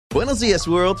Buenos dias,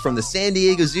 world, from the San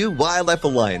Diego Zoo Wildlife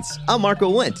Alliance. I'm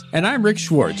Marco Wendt. And I'm Rick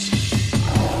Schwartz.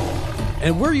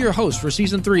 And we're your hosts for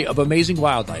Season 3 of Amazing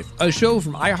Wildlife, a show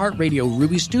from iHeartRadio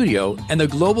Ruby Studio and the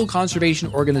global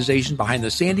conservation organization behind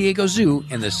the San Diego Zoo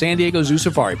and the San Diego Zoo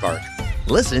Safari Park.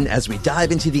 Listen as we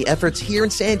dive into the efforts here in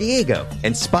San Diego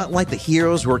and spotlight the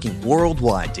heroes working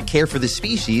worldwide to care for the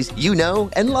species you know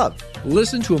and love.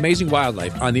 Listen to Amazing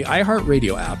Wildlife on the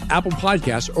iHeartRadio app, Apple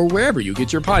Podcasts, or wherever you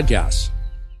get your podcasts.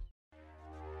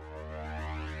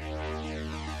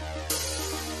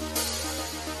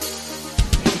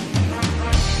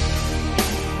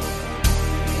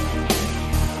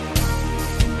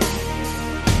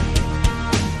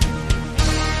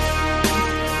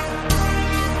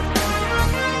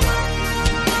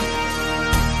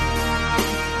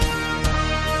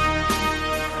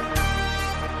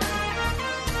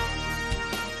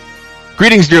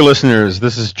 Greetings, dear listeners.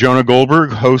 This is Jonah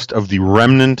Goldberg, host of the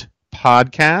Remnant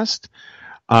podcast.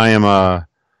 I am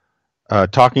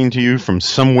talking to you from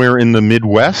somewhere in the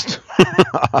Midwest.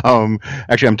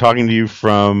 Actually, I'm talking to you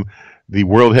from the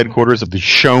world headquarters of the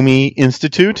Show Me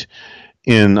Institute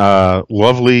in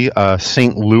lovely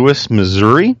St. Louis,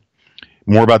 Missouri.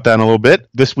 More about that in a little bit.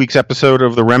 This week's episode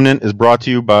of The Remnant is brought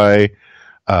to you by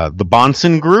the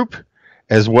Bahnsen Group,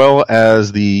 as well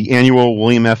as the annual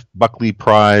William F. Buckley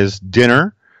Prize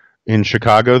dinner in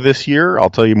Chicago this year. I'll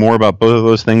tell you more about both of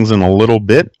those things in a little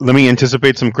bit. Let me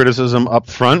anticipate some criticism up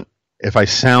front. If I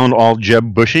sound all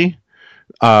Jeb Bushy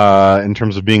in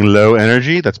terms of being low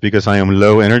energy, that's because I am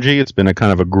low energy. It's been a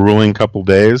kind of a grueling couple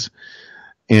days.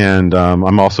 And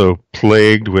I'm also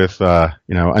plagued with, I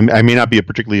may not be a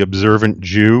particularly observant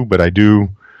Jew, but I do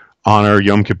honor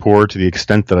Yom Kippur to the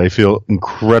extent that I feel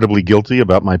incredibly guilty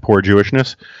about my poor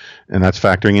Jewishness, and that's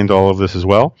factoring into all of this as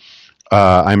well.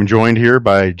 I'm joined here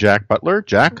by Jack Butler.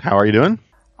 Jack, how are you doing?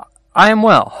 I am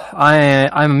well.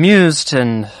 I'm amused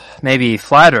and maybe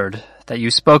flattered that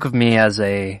you spoke of me as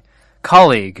a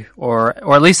colleague,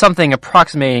 or at least something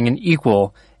approximating an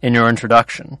equal in your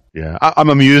introduction. Yeah, I'm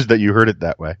amused that you heard it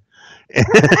that way.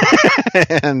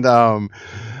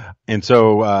 And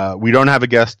so we don't have a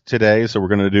guest today, so we're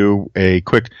going to do a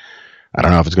quick, I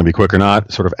don't know if it's going to be quick or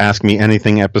not, sort of Ask Me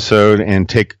Anything episode and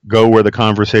go where the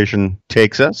conversation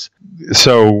takes us.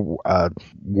 So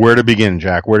where to begin,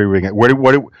 Jack? Where do we begin? We're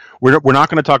not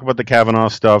going to talk about the Kavanaugh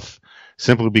stuff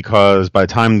simply because by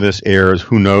the time this airs,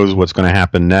 who knows what's going to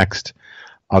happen next.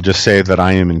 I'll just say that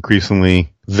I am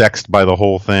increasingly vexed by the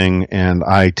whole thing, and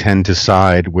I tend to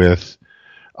side with,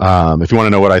 if you want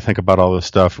to know what I think about all this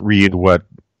stuff, read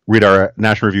our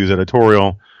National Review's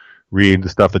editorial, read the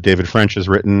stuff that David French has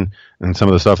written, and some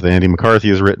of the stuff that Andy McCarthy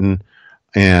has written,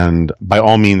 and by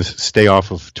all means stay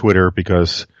off of Twitter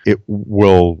because it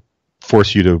will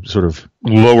force you to sort of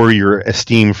lower your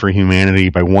esteem for humanity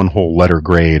by one whole letter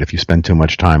grade if you spend too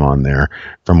much time on there,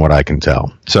 from what I can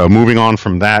tell. So moving on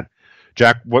from that,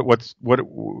 Jack, you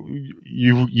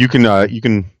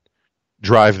can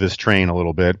drive this train a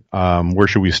little bit. Where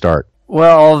should we start?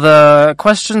 Well, the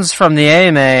questions from the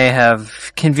AMA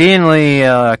have conveniently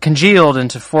congealed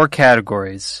into 4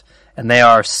 categories, and they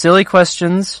are silly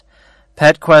questions,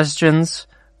 pet questions,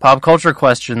 pop culture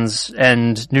questions,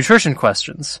 and nutrition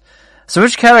questions. So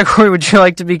which category would you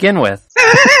like to begin with?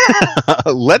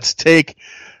 Let's take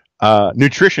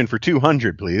nutrition for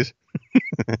 200, please.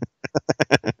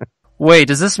 Wait,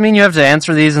 does this mean you have to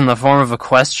answer these in the form of a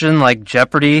question like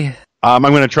Jeopardy? I'm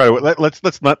going to try to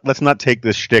let's not take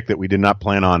this shtick that we did not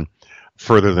plan on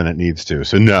further than it needs to.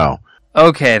 So no.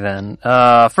 Okay then.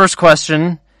 First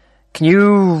question: can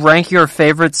you rank your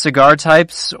favorite cigar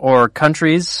types or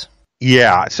countries?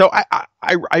 Yeah. So I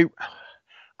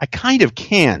kind of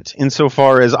can't,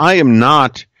 insofar as I am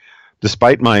not,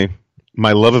 despite my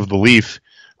love of the leaf,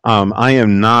 I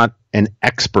am not an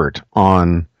expert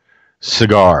on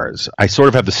cigars. I sort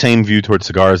of have the same view towards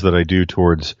cigars that I do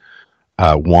towards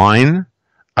wine.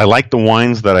 I like the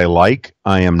wines that I like.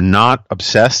 I am not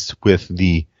obsessed with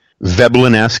the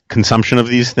Veblen-esque consumption of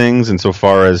these things,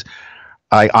 insofar as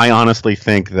I honestly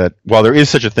think that while there is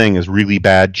such a thing as really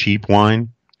bad cheap wine,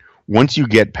 once you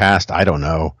get past, I don't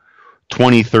know,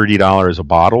 $20, $30 a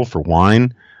bottle for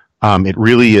wine, it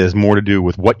really is more to do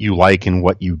with what you like and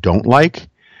what you don't like.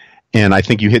 And I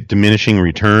think you hit diminishing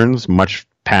returns much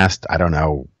past, I don't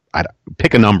know,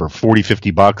 pick a number, $40,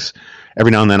 $50. Every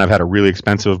now and then I've had a really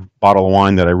expensive bottle of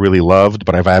wine that I really loved,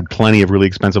 but I've had plenty of really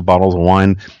expensive bottles of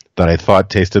wine that I thought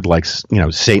tasted like,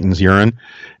 Satan's urine.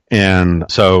 And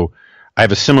so I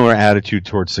have a similar attitude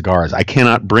towards cigars. I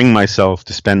cannot bring myself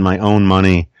to spend my own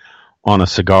money on a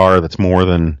cigar that's more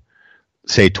than,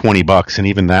 say, $20, and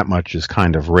even that much is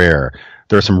kind of rare.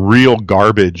 There are some real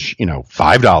garbage,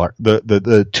 $5.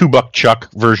 The $2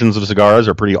 Chuck versions of cigars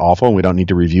are pretty awful. We don't need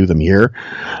to review them here.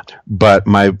 But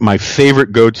my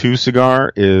favorite go-to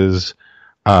cigar is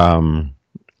the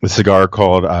cigar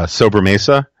called Sober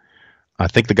Mesa. I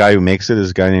think the guy who makes it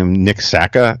is a guy named Nick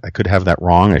Sacca. I could have that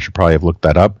wrong. I should probably have looked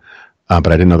that up, but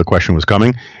I didn't know the question was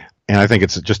coming. And I think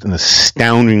it's just an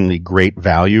astoundingly great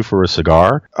value for a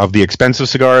cigar. Of the expensive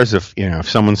cigars, if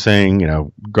someone's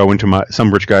saying, go into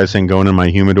some rich guy saying go into my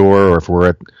humidor, or if we're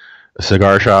at a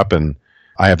cigar shop and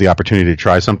I have the opportunity to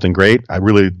try something great, I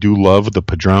really do love the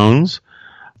Padrones.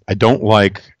 I don't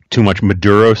like too much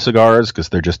Maduro cigars because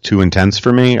they're just too intense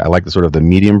for me. I like the sort of the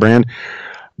medium brand.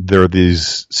 There are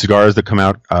these cigars that come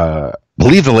out, I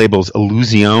believe the label is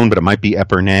Illusion, but it might be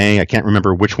Epernay. I can't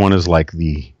remember which one is like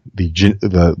the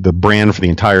brand for the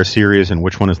entire series and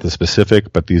which one is the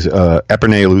specific, but these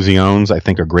Epernay Illusions I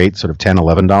think are great, sort of $10,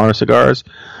 $11 cigars.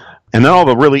 And then all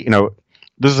the really,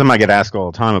 this is something I get asked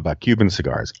all the time about Cuban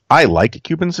cigars. I like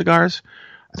Cuban cigars.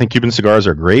 I think Cuban cigars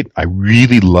are great. I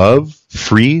really love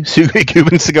free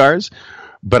Cuban cigars.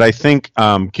 But I think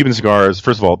Cuban cigars,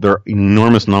 first of all, there are an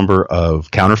enormous number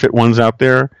of counterfeit ones out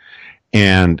there.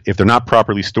 And if they're not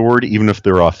properly stored, even if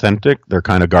they're authentic, they're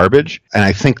kind of garbage. And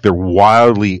I think they're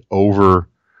wildly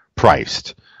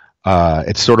overpriced.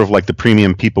 It's sort of like the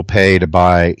premium people pay to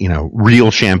buy, real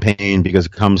champagne because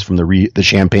it comes from the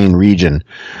Champagne region.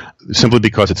 Simply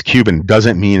because it's Cuban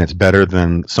doesn't mean it's better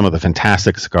than some of the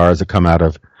fantastic cigars that come out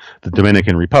of the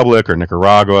Dominican Republic or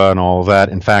Nicaragua and all of that.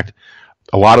 In fact,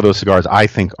 a lot of those cigars I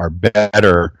think are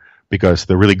better because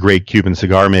the really great Cuban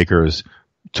cigar makers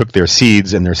took their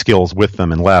seeds and their skills with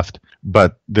them and left.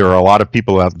 But there are a lot of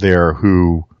people out there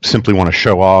who simply want to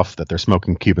show off that they're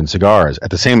smoking Cuban cigars.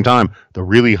 At the same time, the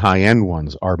really high-end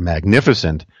ones are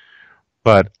magnificent.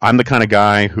 But I'm the kind of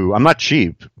guy who, I'm not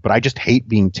cheap, but I just hate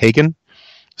being taken.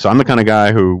 So I'm the kind of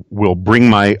guy who will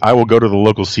I will go to the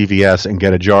local CVS and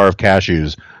get a jar of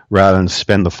cashews rather than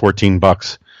spend the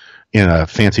 $14 in a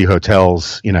fancy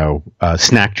hotel's,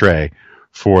 snack tray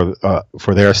for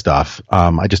their stuff.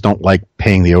 I just don't like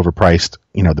paying the overpriced,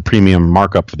 the premium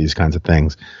markup for these kinds of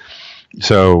things.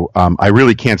 So I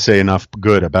really can't say enough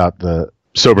good about the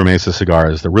Sober Mesa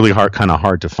cigars. They're really kind of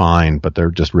hard to find, but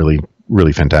they're just really,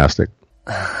 really fantastic.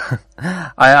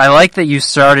 I like that you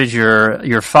started your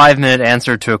 5-minute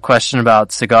answer to a question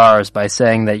about cigars by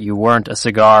saying that you weren't a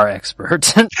cigar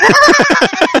expert.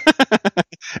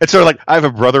 It's sort of like I have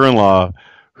a brother-in-law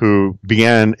who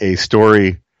began a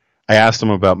story. I asked him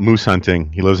about moose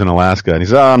hunting. He lives in Alaska, and he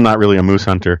said, I'm not really a moose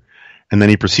hunter. And then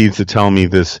he proceeds to tell me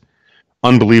this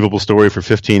unbelievable story for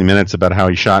 15 minutes about how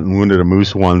he shot and wounded a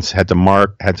moose once, had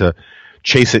to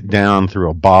chase it down through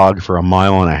a bog for 1.5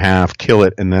 miles, kill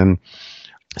it, and then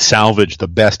salvage the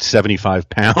best 75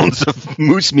 pounds of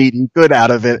moose meat he could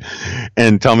out of it,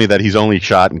 and tell me that he's only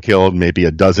shot and killed maybe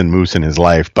a dozen moose in his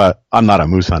life. But I'm not a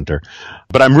moose hunter.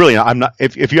 But I'm not.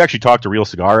 If you actually talk to real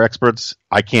cigar experts,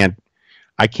 I can't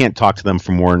talk to them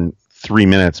for more than 3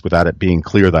 minutes without it being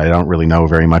clear that I don't really know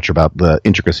very much about the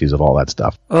intricacies of all that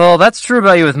stuff. Well, that's true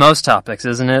about you with most topics,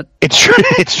 isn't it? It's true.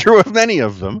 It's true of many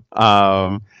of them.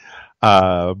 But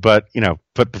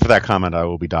for that comment, I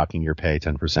will be docking your pay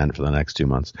 10% for the next 2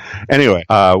 months. Anyway,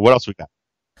 what else we got?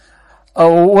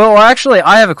 Oh, well, actually,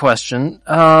 I have a question.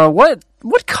 What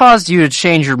caused you to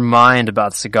change your mind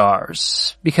about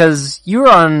cigars? Because you were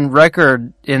on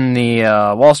record in the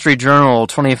Wall Street Journal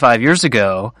 25 years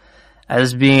ago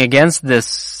as being against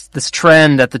this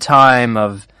trend at the time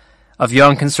of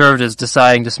young conservatives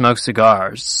deciding to smoke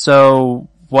cigars. So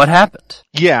what happened?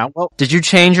 Yeah, well, did you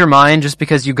change your mind just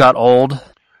because you got old?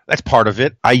 That's part of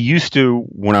it. I used to,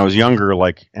 when I was younger,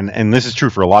 and this is true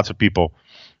for lots of people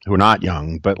who are not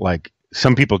young, but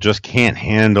some people just can't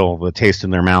handle the taste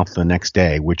in their mouth the next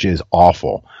day, which is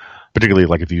awful.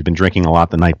 Particularly if you've been drinking a lot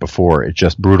the night before, it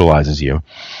just brutalizes you.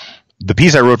 The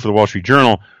piece I wrote for the Wall Street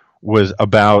Journal was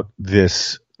about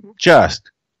this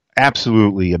just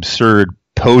absolutely absurd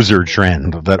poser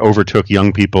trend that overtook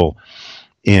young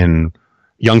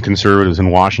conservatives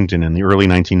in Washington in the early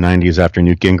 1990s after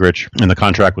Newt Gingrich and the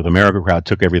Contract with America crowd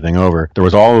took everything over. There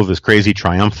was all of this crazy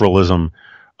triumphalism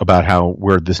about how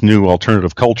we're this new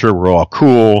alternative culture, we're all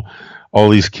cool. All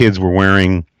these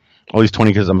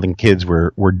 20-something kids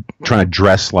were trying to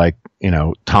dress like,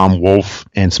 Tom Wolfe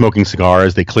and smoking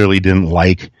cigars they clearly didn't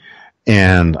like.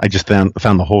 And I just found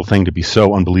the whole thing to be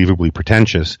so unbelievably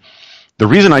pretentious. The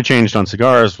reason I changed on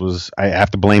cigars was I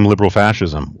have to blame liberal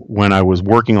fascism. When I was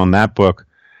working on that book,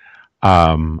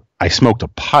 I smoked a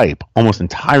pipe almost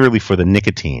entirely for the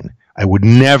nicotine. I would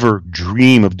never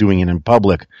dream of doing it in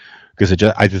public because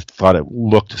I just thought it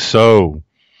looked so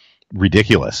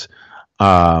ridiculous.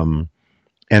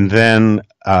 And then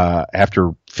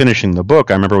after finishing the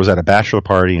book, I remember I was at a bachelor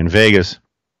party in Vegas,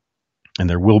 and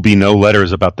there will be no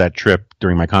letters about that trip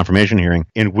during my confirmation hearing,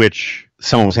 in which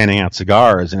someone was handing out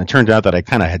cigars, and it turned out that I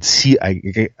kind of had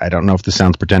I don't know if this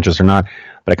sounds pretentious or not,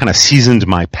 but I kind of seasoned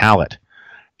my palate,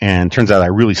 and it turns out I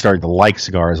really started to like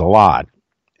cigars a lot.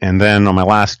 And then on my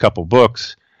last couple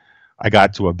books, I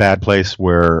got to a bad place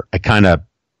where I kind of,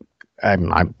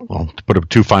 well, to put a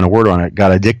too fine a word on it,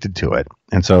 got addicted to it.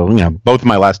 And so, both of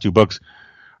my last 2 books,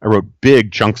 I wrote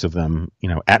big chunks of them,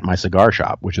 at my cigar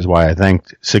shop, which is why I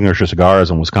thanked Signature Cigars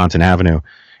on Wisconsin Avenue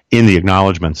in the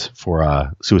acknowledgments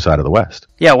for Suicide of the West.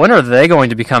 Yeah, when are they going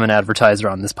to become an advertiser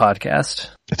on this podcast?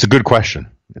 It's a good question.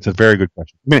 It's a very good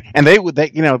question. And they would,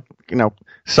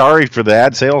 sorry for the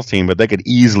ad sales team, but they could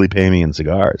easily pay me in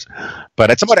cigars.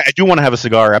 But at some point, I do want to have a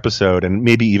cigar episode and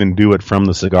maybe even do it from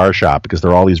the cigar shop, because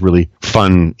there are all these really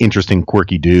fun, interesting,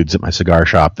 quirky dudes at my cigar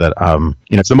shop that,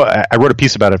 I wrote a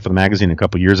piece about it for the magazine a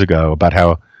couple years ago about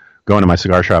how going to my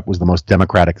cigar shop was the most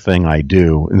democratic thing I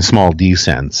do, in small d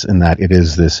sense, in that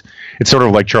it's sort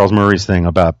of like Charles Murray's thing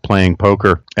about playing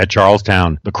poker at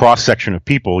Charlestown. The cross-section of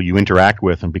people you interact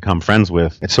with and become friends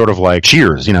with, it's sort of like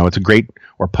Cheers, it's a great,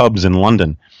 or pubs in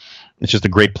London. It's just a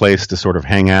great place to sort of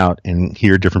hang out and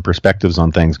hear different perspectives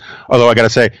on things. Although I got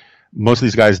to say, most of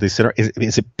these guys, they sit,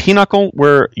 is it Pinochle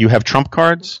where you have trump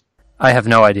cards? I have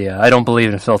no idea. I don't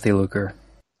believe in filthy lucre.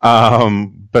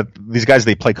 But these guys,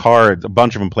 they play cards. A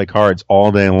bunch of them play cards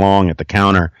all day long at the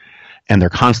counter, and they're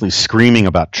constantly screaming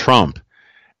about Trump.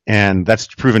 And that's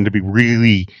proven to be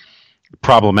really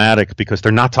problematic, because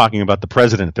they're not talking about the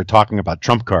president. They're talking about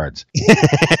Trump cards.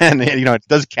 And, it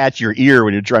does catch your ear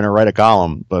when you're trying to write a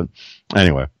column. But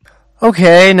anyway.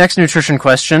 Okay, next nutrition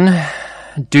question.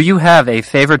 Do you have a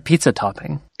favorite pizza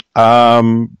topping?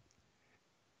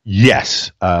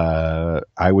 Yes. I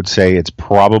would say it's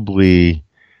probably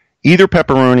either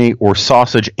pepperoni or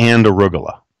sausage and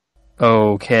arugula.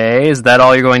 Okay, is that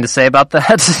all you're going to say about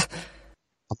that?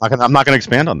 I'm not going to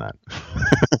expand on that.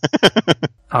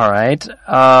 All right.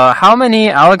 How many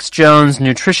Alex Jones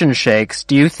nutrition shakes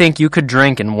do you think you could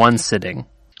drink in one sitting?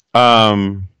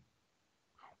 More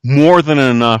than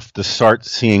enough to start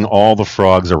seeing all the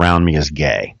frogs around me as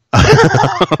gay.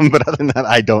 But other than that,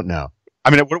 I don't know. I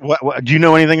mean, what, do you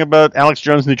know anything about Alex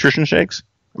Jones nutrition shakes?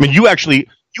 I mean, you are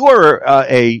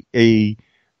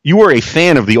you were a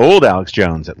fan of the old Alex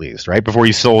Jones, at least, right? Before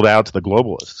he sold out to the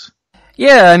globalists.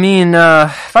 Yeah, I mean,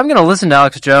 if I'm going to listen to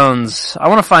Alex Jones, I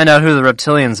want to find out who the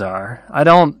reptilians are. I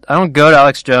don't go to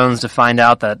Alex Jones to find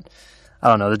out that, I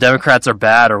don't know, the Democrats are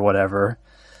bad or whatever.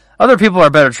 Other people are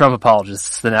better Trump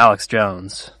apologists than Alex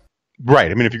Jones.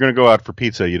 Right. I mean, if you're going to go out for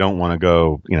pizza, you don't want to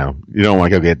go, you don't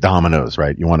want to go get Domino's,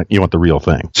 right? You want the real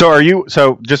thing.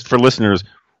 So just for listeners,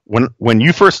 when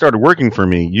you first started working for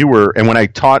me, and when I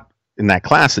taught in that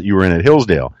class that you were in at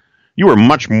Hillsdale, you were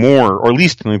much more, or at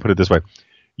least, let me put it this way,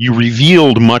 you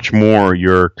revealed much more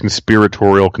your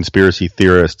conspiracy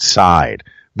theorist side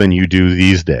than you do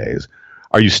these days.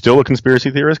 Are you still a conspiracy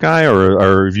theorist guy,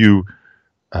 or have you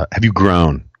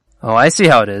grown? Oh, I see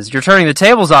how it is. You're turning the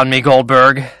tables on me,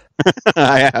 Goldberg.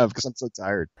 I have, because I'm so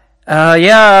tired.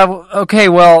 Yeah, okay,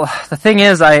 well, the thing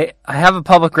is, I have a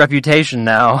public reputation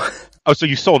now. Oh, so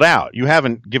you sold out. You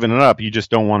haven't given it up, you just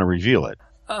don't want to reveal it.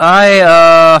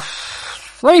 Let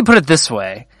me put it this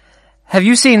way. Have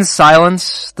you seen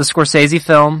Silence, the Scorsese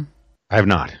film? I have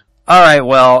not. Alright,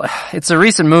 well, it's a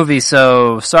recent movie,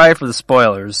 so sorry for the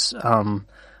spoilers.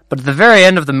 But at the very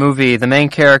end of the movie, the main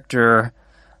character,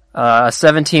 a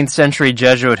 17th century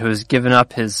Jesuit who has given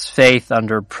up his faith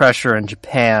under pressure in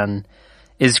Japan,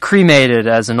 is cremated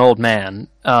as an old man.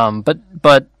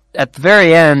 But at the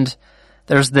very end,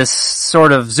 there's this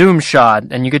sort of zoom shot,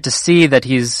 and you get to see that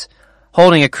he's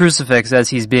holding a crucifix as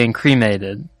he's being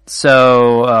cremated.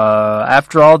 So,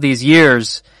 after all these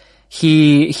years,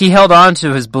 he held on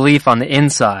to his belief on the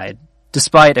inside,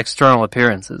 despite external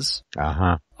appearances.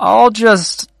 Uh-huh. I'll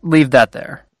just leave that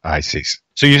there. I see.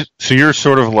 So you're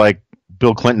sort of like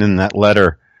Bill Clinton in that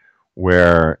letter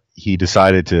where he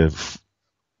decided to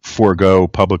forego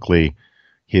publicly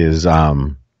his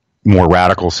more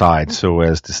radical side so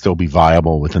as to still be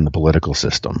viable within the political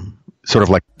system. Sort of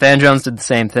like Van Jones did the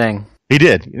same thing. He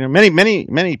did.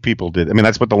 Many people did. I mean,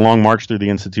 that's what the Long March Through the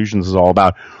Institutions is all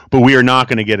about. But we are not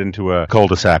going to get into a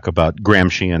cul-de-sac about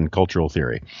Gramscian cultural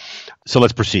theory. So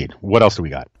let's proceed. What else do we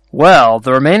got? Well,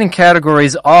 the remaining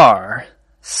categories are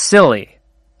silly,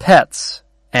 pets,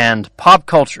 and pop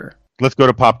culture. Let's go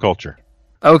to pop culture.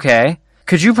 Okay.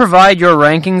 Could you provide your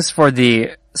rankings for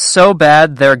the so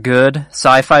bad they're good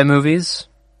sci-fi movies?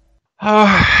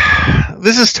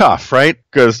 This is tough, right?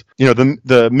 Because,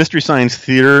 the Mystery Science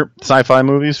Theater sci-fi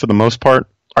movies, for the most part,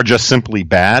 are just simply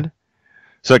bad.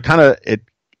 So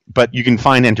but you can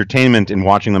find entertainment in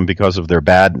watching them because of their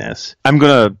badness. I'm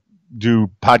going to do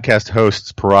podcast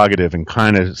host's prerogative and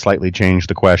kind of slightly change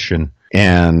the question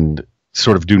and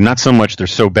sort of do not so much they're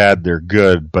so bad they're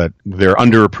good, but they're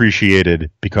underappreciated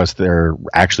because they're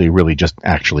actually really just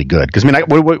actually good. Because I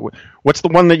mean, what's the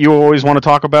one that you always want to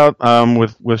talk about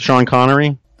with Sean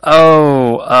Connery?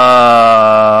 Oh,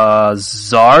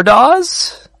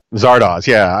 Zardoz? Zardoz,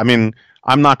 yeah. I mean,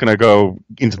 I'm not going to go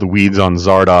into the weeds on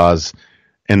Zardoz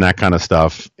and that kind of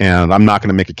stuff, and I'm not going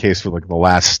to make a case for like The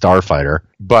Last Starfighter,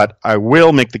 but I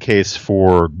will make the case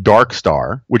for Dark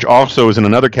Star, which also is in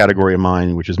another category of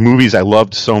mine, which is movies I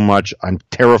loved so much I'm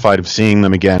terrified of seeing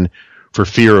them again for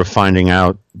fear of finding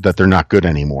out that they're not good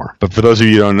anymore. But for those of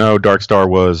you who don't know, Dark Star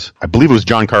was, I believe it was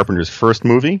John Carpenter's first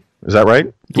movie. Is that right?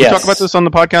 Did we talk about this on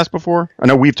the podcast before? I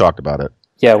know we've talked about it.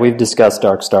 Yeah, we've discussed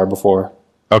Dark Star before.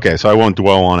 Okay, so I won't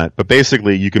dwell on it. But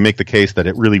basically, you can make the case that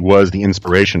it really was the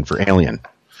inspiration for Alien.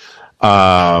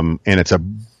 And it's a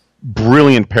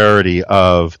brilliant parody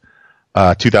of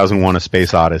 2001: A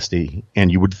Space Odyssey.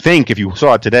 And you would think, if you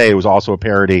saw it today, it was also a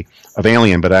parody of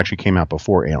Alien, but it actually came out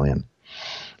before Alien.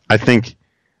 I think,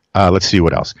 let's see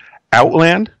what else.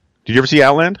 Outland. Did you ever see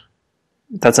Outland?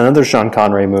 That's another Sean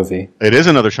Connery movie. It is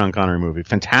another Sean Connery movie.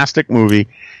 Fantastic movie.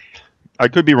 I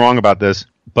could be wrong about this,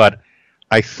 but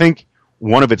I think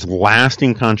one of its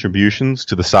lasting contributions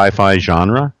to the sci-fi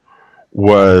genre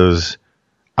was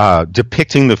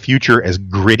depicting the future as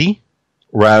gritty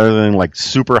rather than like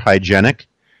super hygienic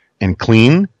and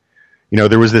clean. You know,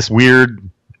 there was this weird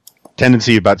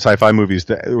tendency about sci-fi movies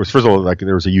that it was, first of all, like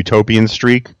there was a utopian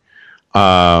streak.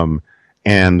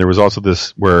 And there was also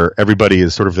this where everybody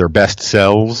is sort of their best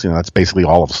selves. You know, that's basically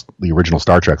all of the original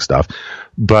Star Trek stuff.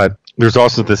 But there's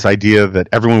also this idea that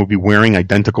everyone would be wearing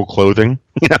identical clothing,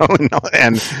 you know,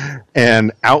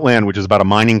 and Outland, which is about a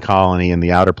mining colony in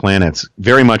the outer planets,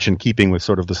 very much in keeping with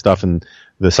sort of the stuff in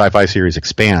the sci-fi series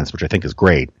Expanse, which I think is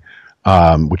great,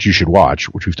 which you should watch,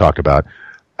 which we've talked about.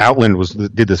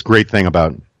 Outland did this great thing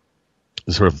about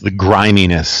sort of the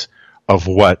griminess of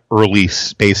what early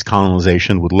space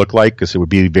colonization would look like, because it would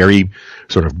be very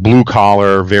sort of blue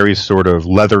collar, very sort of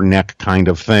leather neck kind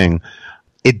of thing.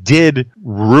 It did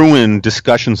ruin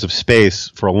discussions of space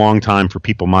for a long time for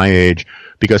people my age,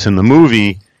 because in the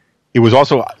movie, it was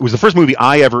the first movie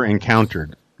I ever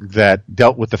encountered that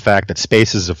dealt with the fact that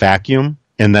space is a vacuum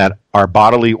and that our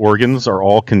bodily organs are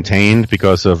all contained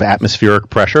because of atmospheric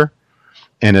pressure.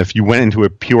 And if you went into a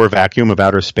pure vacuum of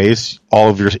outer space, all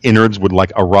of your innards would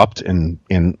like erupt and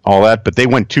all that. But they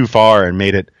went too far and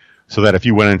made it so that if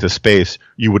you went into space,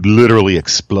 you would literally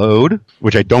explode,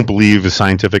 which I don't believe is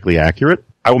scientifically accurate.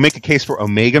 I will make a case for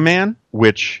Omega Man,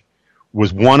 which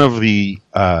was one of the,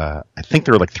 I think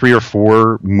there were like 3 or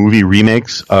 4 movie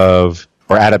remakes or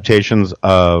adaptations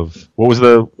of, it was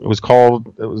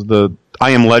the I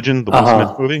Am Legend, the Will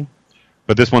Smith movie.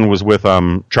 But this one was with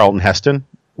Charlton Heston,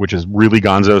 which is really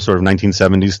gonzo sort of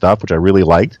 1970s stuff, which I really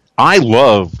liked. I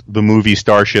loved the movie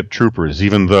Starship Troopers,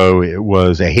 even though it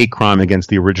was a hate crime against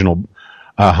the original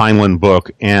Heinlein book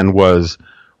and what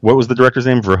was the director's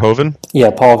name? Verhoeven?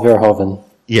 Yeah, Paul Verhoeven.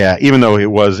 Yeah, even though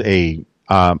it was and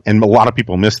a lot of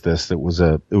people missed this, it was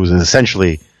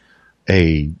essentially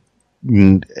a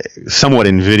somewhat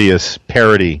invidious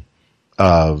parody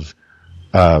of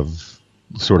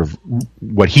sort of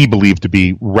what he believed to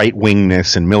be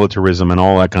right-wingness and militarism and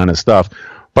all that kind of stuff.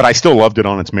 But I still loved it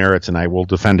on its merits, and I will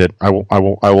defend it. I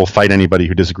will fight anybody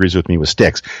who disagrees with me with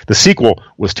sticks. The sequel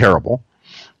was terrible,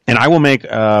 and I will make.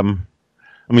 Let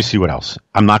me see what else.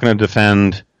 I'm not going to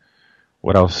defend.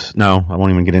 What else? No, I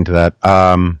won't even get into that.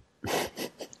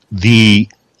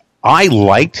 I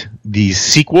liked the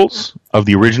sequels of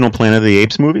the original Planet of the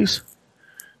Apes movies.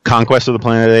 Conquest of the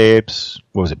Planet of the Apes.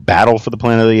 What was it? Battle for the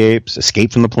Planet of the Apes.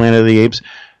 Escape from the Planet of the Apes.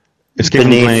 Escape from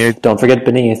the Planet of the Apes. Don't forget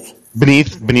Beneath.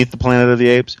 Beneath the Planet of the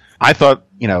Apes. I thought,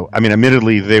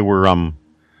 admittedly they were trying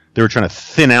to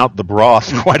thin out the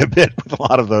broth quite a bit with a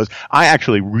lot of those. I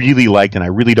actually really liked, and I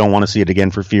really don't want to see it again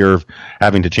for fear of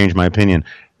having to change my opinion,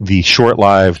 the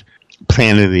short-lived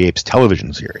Planet of the Apes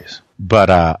television series. But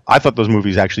I thought those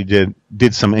movies actually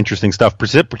did some interesting stuff,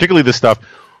 particularly the stuff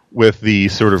with the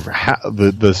sort of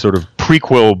the sort of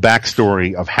prequel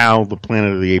backstory of how the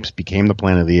Planet of the Apes became the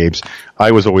Planet of the Apes.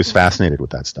 I was always fascinated with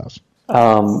that stuff.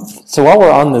 So while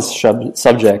we're on this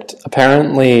subject,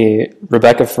 apparently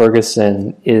Rebecca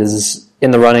Ferguson is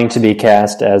in the running to be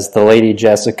cast as the Lady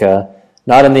Jessica,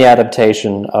 not in the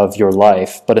adaptation of Your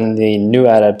Life, but in the new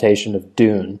adaptation of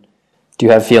Dune. Do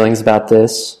you have feelings about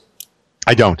this?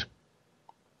 I don't.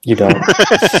 You don't?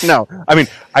 No. I mean,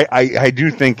 I do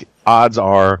think odds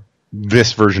are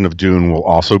this version of Dune will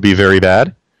also be very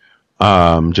bad,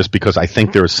 just because I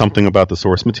think there is something about the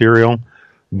source material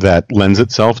that lends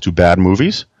itself to bad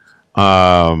movies.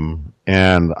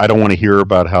 And I don't want to hear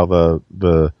about how the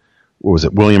what was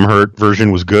it, William Hurt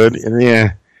version was good.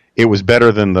 Yeah, it was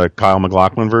better than the Kyle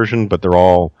MacLachlan version, but they're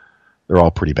all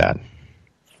pretty bad.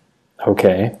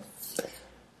 Okay.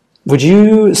 Would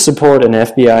you support an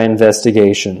FBI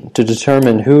investigation to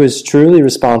determine who is truly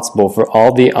responsible for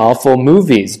all the awful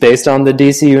movies based on the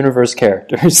DC Universe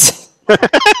characters?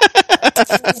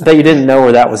 Bet you didn't know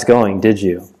where that was going, did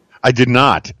you? I did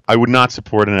not. I would not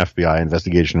support an FBI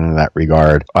investigation in that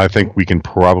regard. I think we can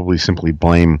probably simply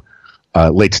blame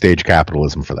late-stage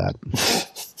capitalism for that.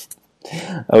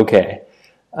 Okay.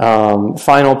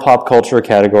 Final pop culture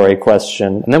category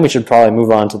question, and then we should probably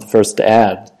move on to the first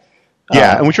ad.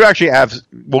 Yeah, and we should actually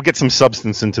we'll get some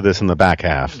substance into this in the back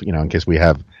half, in case we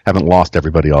haven't lost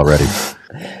everybody already.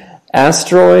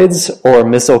 Asteroids or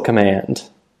Missile Command?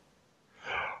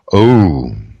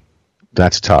 Oh,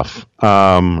 that's tough.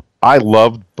 I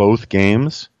loved both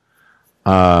games.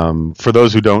 For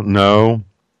those who don't know,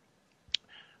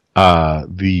 I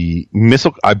believe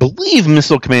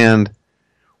Missile Command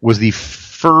was the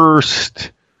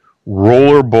first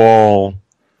rollerball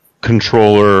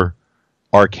controller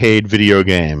arcade video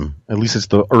game. At least it's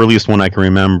the earliest one I can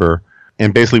remember.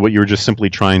 And basically what you were just simply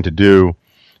trying to do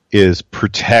is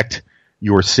protect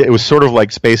your city. It was sort of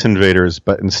like Space Invaders,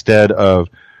 but instead of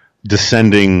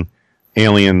descending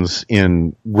aliens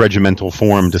in regimental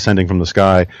form descending from the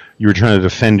sky, you were trying to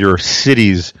defend your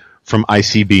cities from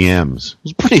ICBMs. It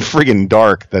was pretty friggin'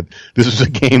 dark that this was a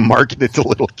game marketed to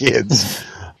little kids.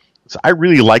 So I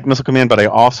really liked Missile Command, but I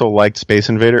also liked Space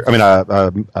Invader.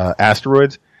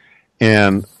 Asteroids.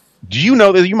 And do you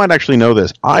know that? You might actually know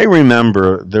this. I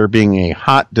remember there being a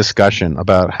hot discussion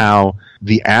about how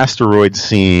the asteroid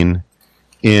scene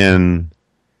in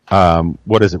Return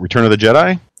of the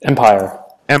Jedi?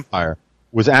 Empire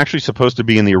was actually supposed to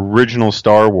be in the original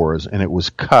Star Wars, and it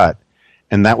was cut,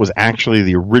 and that was actually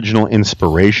the original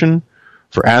inspiration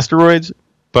for Asteroids.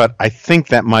 But I think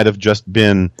that might have just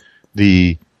been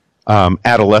the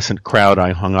adolescent crowd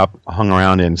I hung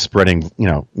around in, spreading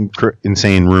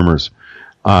insane rumors.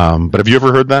 But have you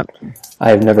ever heard that?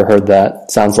 I have never heard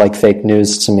that. Sounds like fake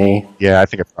news to me. Yeah, I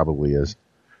think it probably is.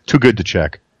 Too good to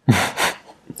check.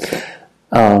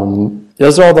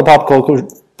 Those are all the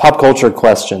pop culture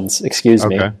questions. Excuse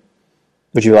me.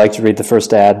 Would you like to read the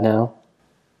first ad now?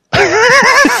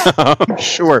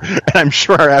 Sure. And I'm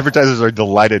sure our advertisers are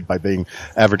delighted by being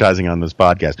advertising on this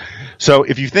podcast. So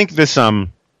if you think this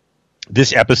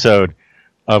episode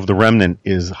of The Remnant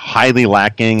is highly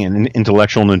lacking in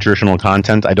intellectual nutritional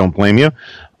content, I don't blame you.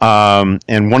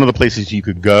 And one of the places you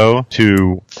could go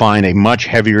to find a much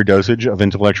heavier dosage of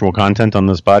intellectual content on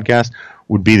this podcast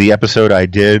would be the episode I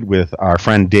did with our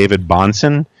friend David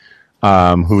Bahnsen,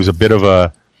 who's a bit of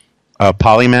a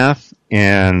polymath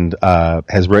and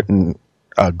has written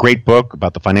a great book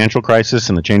about the financial crisis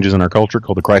and the changes in our culture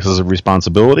called The Crisis of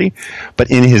Responsibility. But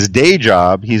in his day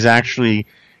job, he's actually...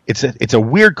 It's a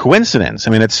weird coincidence.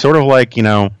 I mean, it's sort of like,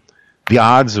 the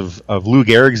odds of Lou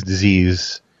Gehrig's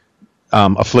disease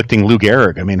afflicting Lou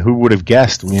Gehrig. I mean, who would have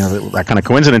guessed, that kind of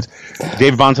coincidence?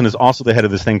 Dave Bahnsen is also the head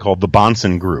of this thing called the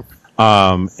Bahnsen Group.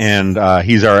 And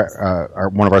he's our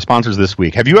one of our sponsors this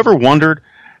week. Have you ever wondered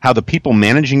how the people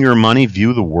managing your money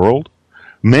view the world?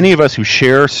 Many of us who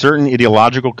share certain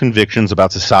ideological convictions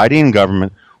about society and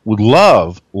government would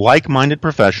love like-minded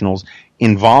professionals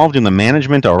involved in the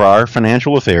management of our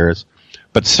financial affairs,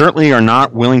 but certainly are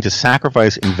not willing to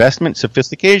sacrifice investment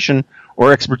sophistication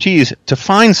or expertise to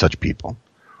find such people.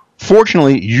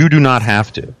 Fortunately, you do not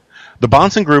have to. The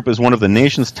Bahnsen Group is one of the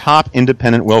nation's top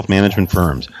independent wealth management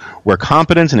firms, where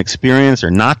competence and experience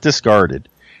are not discarded,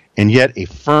 and yet a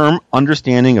firm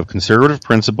understanding of conservative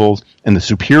principles and the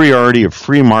superiority of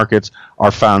free markets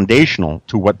are foundational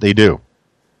to what they do.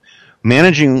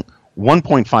 Managing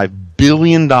 $1.5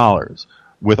 billion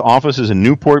with offices in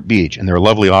Newport Beach, and they're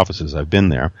lovely offices, I've been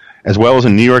there, as well as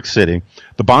in New York City,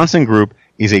 the Bahnsen Group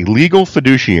is a legal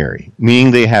fiduciary,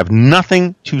 meaning they have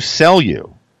nothing to sell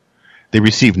you. They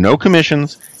receive no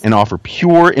commissions and offer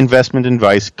pure investment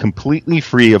advice completely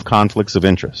free of conflicts of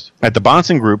interest. At the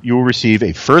Bahnsen Group, you will receive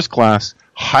a first-class,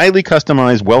 highly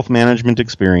customized wealth management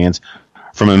experience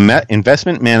from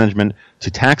investment management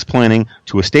to tax planning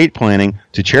to estate planning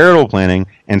to charitable planning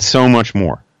and so much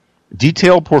more.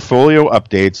 Detailed portfolio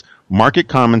updates, market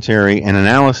commentary, and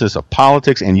analysis of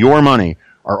politics and your money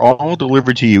are all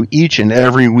delivered to you each and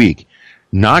every week.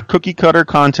 Not cookie-cutter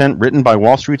content written by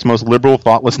Wall Street's most liberal,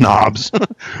 thoughtless knobs,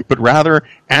 but rather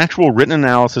actual written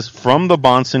analysis from the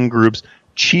Bahnsen Group's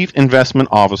Chief Investment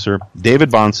Officer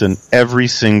David Bahnsen every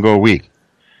single week.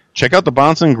 Check out the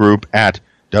Bahnsen Group at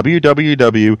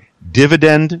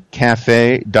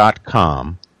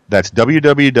www.dividendcafe.com. That's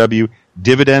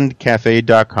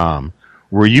www.dividendcafe.com,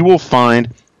 where you will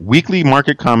find weekly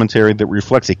market commentary that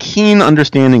reflects a keen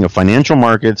understanding of financial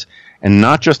markets and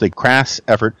not just a crass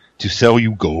effort to sell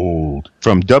you gold.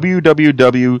 From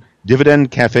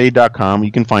www.dividendcafe.com,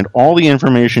 you can find all the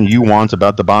information you want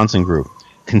about the Bahnsen Group,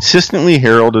 consistently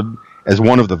heralded as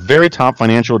one of the very top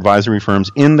financial advisory firms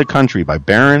in the country by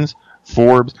Barron's,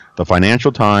 Forbes, the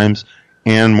Financial Times,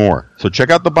 and more. So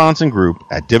check out the Bahnsen Group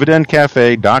at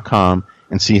dividendcafe.com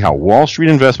and see how Wall Street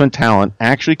investment talent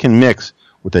actually can mix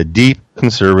with a deep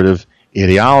conservative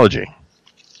ideology.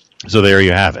 So there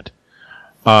you have it.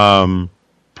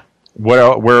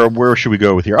 Where should we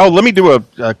go with here? Oh, let me do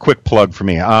a quick plug for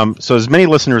me. So as many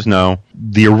listeners know,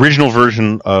 the original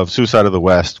version of Suicide of the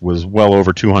West was well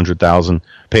over 200,000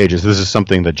 pages. This is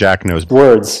something that Jack knows.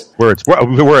 Words.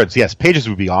 Yes, pages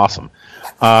would be awesome.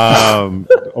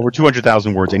 Over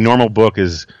 200,000 words. A normal book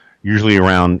is usually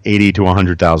around 80 to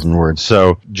 100,000 words.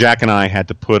 So Jack and I had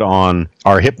to put on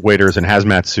our hip waders and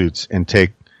hazmat suits and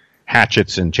take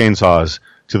hatchets and chainsaws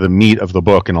to the meat of the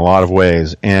book in a lot of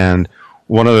ways. And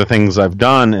one of the things I've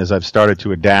done is I've started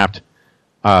to adapt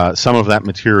some of that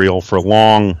material for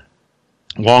long-form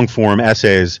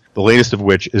essays, the latest of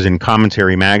which is in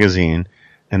Commentary Magazine.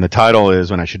 And the title is,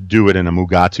 and I should do it in a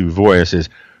Mugatu voice, is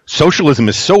Socialism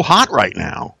is So Hot Right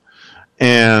Now.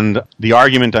 And the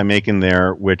argument I make in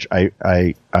there, which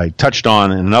I touched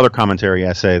on in another commentary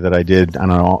essay that I did, I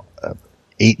don't know,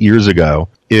 8 years ago,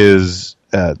 is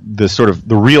the sort of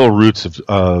the real roots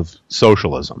of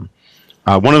socialism.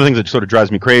 One of the things that sort of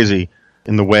drives me crazy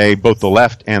in the way both the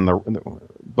left and the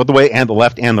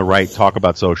right talk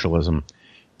about socialism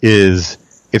is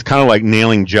it's kind of like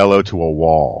nailing Jell-O to a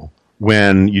wall.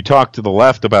 When you talk to the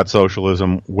left about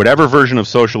socialism, whatever version of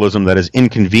socialism that is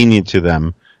inconvenient to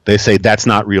them, they say that's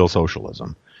not real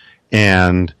socialism.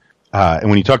 And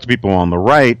when you talk to people on the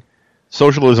right,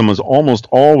 socialism is almost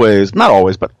always, not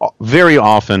always, but very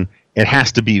often, it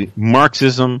has to be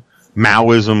Marxism,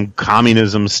 Maoism,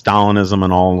 communism, Stalinism,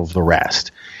 and all of the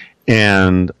rest.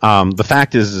 And the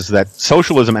fact is that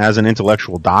socialism as an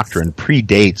intellectual doctrine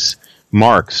predates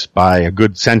Marx by a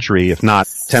good century, if not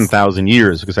 10,000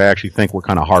 years, because I actually think we're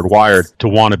kind of hardwired to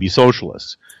want to be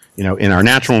socialists. You know, in our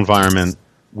natural environment,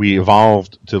 we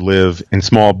evolved to live in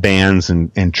small bands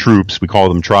and troops. We call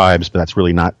them tribes, but that's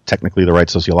really not technically the right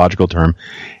sociological term.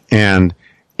 And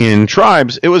in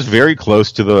tribes, it was very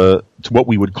close to what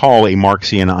we would call a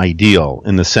Marxian ideal,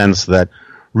 in the sense that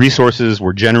resources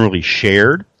were generally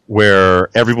shared, where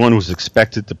everyone was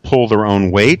expected to pull their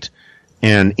own weight,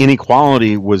 and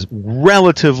inequality was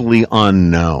relatively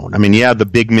unknown. I mean, yeah, the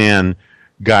big man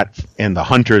and the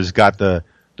hunters got the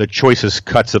choicest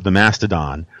cuts of the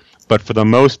mastodon, but for the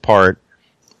most part,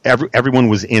 everyone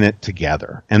was in it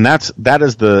together. And that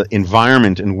is the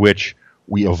environment in which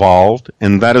we evolved,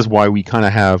 and that is why we kind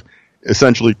of have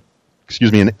essentially,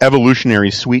 an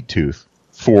evolutionary sweet tooth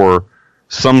for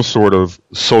some sort of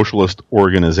socialist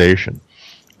organization.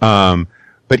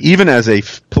 But even as a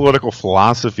political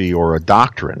philosophy or a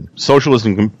doctrine,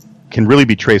 socialism can really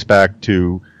be traced back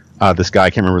to this guy, I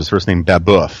can't remember his first name,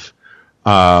 Babeuf.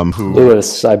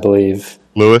 Louis, I believe.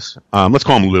 Louis? Let's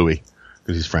call him Louis,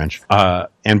 because he's French.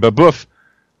 And Babeuf,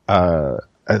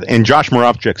 in Josh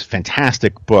Moravcik's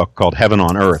fantastic book called Heaven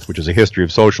on Earth, which is a history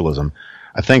of socialism,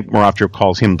 I think Moravcik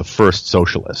calls him the first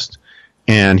socialist.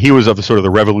 And he was of the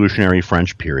revolutionary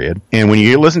French period. And when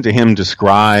you listen to him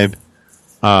describe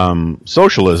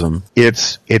socialism,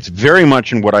 it's very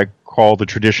much in what I call the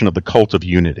tradition of the cult of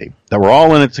unity, that we're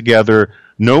all in it together,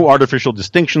 no artificial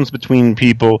distinctions between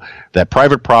people, that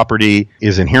private property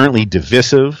is inherently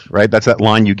divisive, right? That's that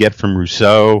line you get from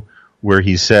Rousseau, where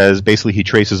he says, basically he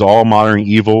traces all modern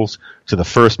evils to the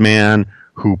first man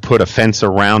who put a fence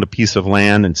around a piece of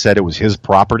land and said it was his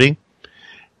property.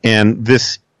 And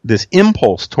this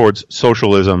impulse towards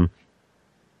socialism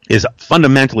is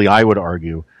fundamentally, I would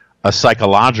argue, a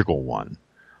psychological one,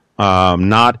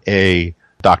 not a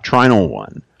doctrinal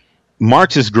one.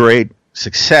 Marx's great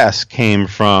success came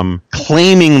from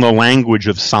claiming the language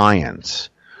of science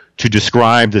to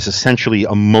describe this essentially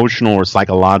emotional or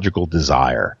psychological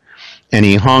desire. And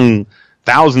he hung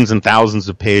thousands and thousands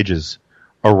of pages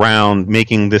around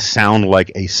making this sound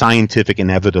like a scientific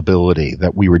inevitability,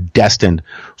 that we were destined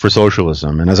for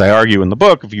socialism. And as I argue in the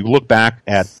book, if you look back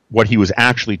at what he was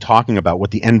actually talking about,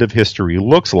 what the end of history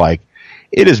looks like,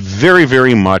 it is very,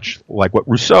 very much like what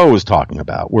Rousseau was talking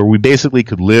about, where we basically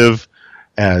could live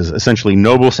as essentially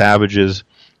noble savages.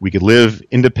 We could live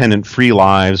independent, free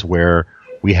lives where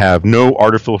We have no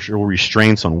artificial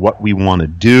restraints on what we want to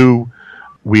do.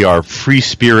 We are free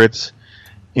spirits.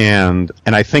 And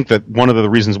I think that one of the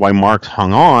reasons why Marx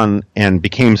hung on and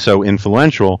became so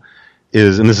influential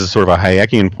is, and this is sort of a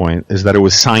Hayekian point, is that it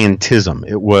was scientism.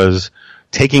 It was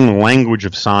taking the language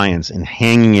of science and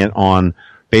hanging it on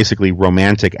basically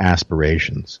romantic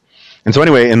aspirations. And so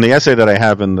anyway, in the essay that I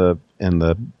have in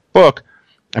the book,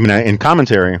 in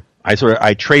commentary,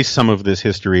 I trace some of this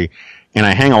history, and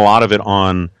I hang a lot of it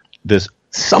on this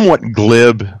somewhat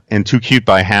glib and too cute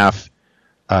by half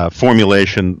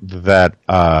formulation that,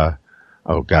 I'm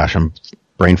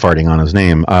brain farting on his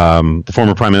name, the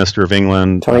former Prime Minister of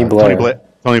England, Tony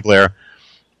Blair,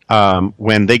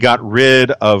 when they got rid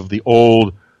of the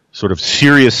old sort of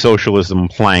serious socialism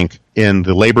plank in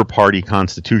the Labour Party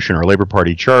constitution or Labour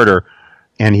Party charter,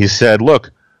 and he said,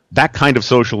 look, that kind of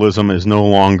socialism is no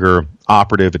longer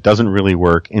operative. It doesn't really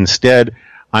work. Instead,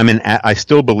 I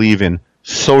still believe in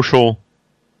socialism,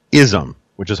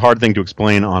 which is a hard thing to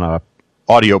explain on a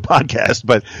audio podcast,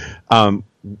 but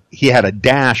he had a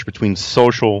dash between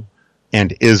social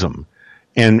and ism,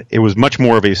 and it was much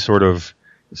more of a sort of,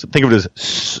 think of it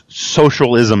as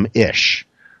socialism-ish,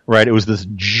 right? It was this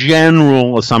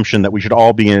general assumption that we should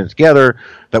all be in it together,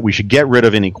 that we should get rid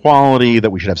of inequality, that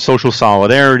we should have social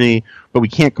solidarity, but we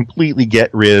can't completely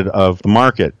get rid of the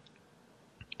market.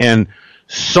 And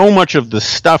so much of the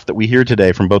stuff that we hear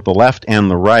today from both the left and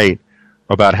the right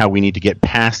about how we need to get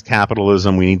past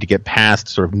capitalism, we need to get past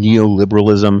sort of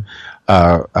neoliberalism.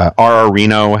 R.R.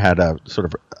 Reno had a sort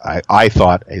of, I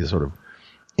thought, a sort of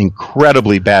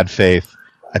incredibly bad faith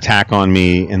attack on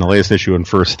me in the latest issue in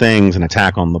First Things, an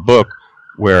attack on the book,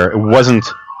 where it wasn't,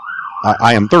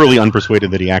 I am thoroughly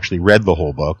unpersuaded that he actually read the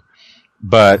whole book,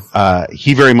 but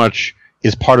he very much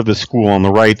is part of the school on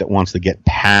the right that wants to get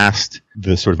past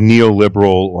the sort of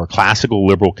neoliberal or classical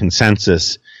liberal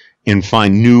consensus and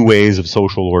find new ways of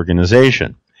social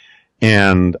organization.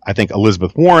 And I think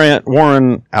Elizabeth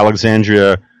Warren,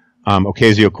 Alexandria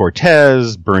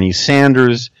Ocasio-Cortez, Bernie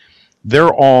Sanders,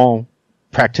 they're all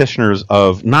practitioners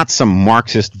of not some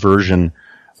Marxist version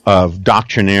of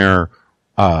doctrinaire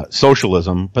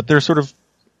socialism, but they're sort of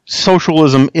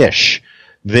socialism-ish.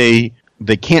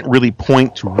 They can't really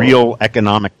point to real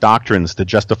economic doctrines to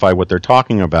justify what they're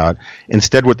talking about.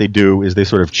 Instead, what they do is they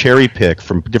sort of cherry pick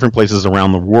from different places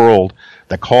around the world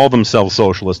that call themselves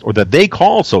socialist or that they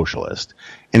call socialist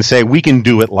and say, we can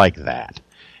do it like that.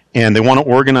 And they want to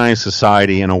organize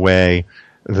society in a way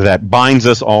that binds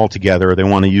us all together. They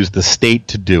want to use the state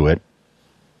to do it.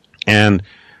 And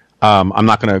I'm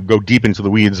not going to go deep into the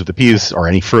weeds of the piece or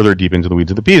any further deep into the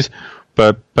weeds of the piece,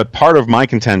 but part of my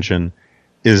contention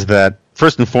is that,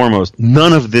 first and foremost,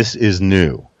 none of this is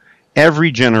new.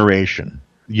 Every generation,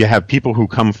 you have people who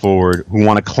come forward who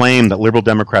want to claim that liberal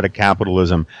democratic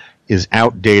capitalism is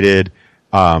outdated,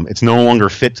 it's no longer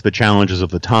fit to the challenges of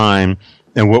the time,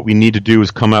 and what we need to do is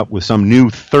come up with some new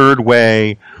third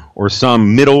way or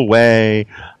some middle way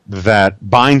that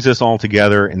binds us all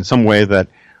together in some way that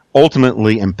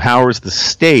ultimately empowers the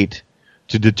state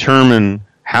to determine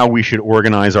how we should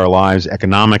organize our lives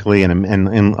economically and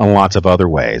in lots of other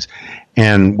ways.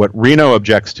 And what Reno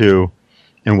objects to,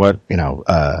 and what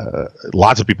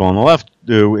lots of people on the left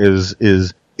do,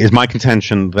 is my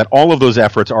contention that all of those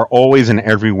efforts are always and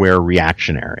everywhere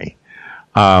reactionary.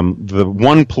 The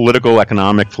one political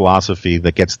economic philosophy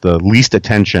that gets the least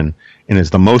attention and is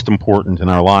the most important in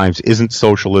our lives isn't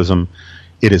socialism,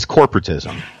 it is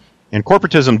corporatism. And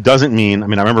corporatism doesn't mean, I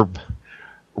remember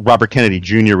Robert Kennedy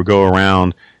Jr. would go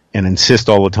around and insist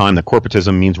all the time that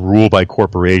corporatism means rule by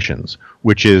corporations,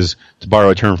 which is, to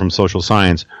borrow a term from social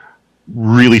science,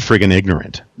 really friggin'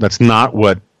 ignorant. That's not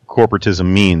what corporatism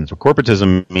means. What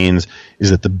corporatism means is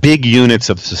that the big units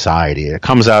of society, it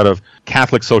comes out of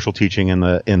Catholic social teaching in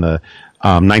the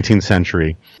 19th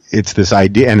century. It's this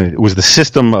idea, and it was the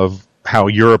system of how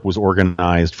Europe was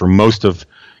organized for most of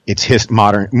its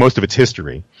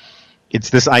history. It's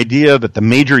this idea that the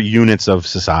major units of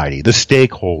society, the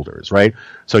stakeholders, right?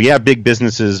 So you have big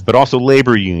businesses, but also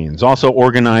labor unions, also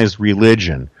organized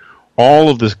religion, all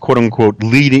of this quote-unquote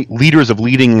leaders of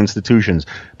leading institutions.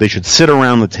 They should sit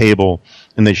around the table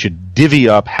and they should divvy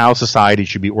up how society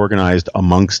should be organized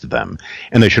amongst them.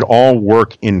 And they should all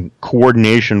work in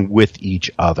coordination with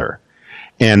each other.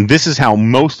 And this is how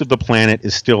most of the planet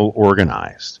is still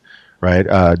organized, right?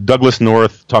 Douglas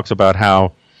North talks about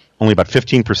how only about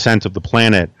 15% of the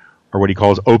planet are what he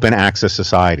calls open access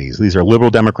societies. These are liberal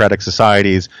democratic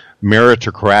societies,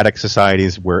 meritocratic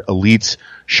societies where elites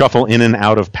shuffle in and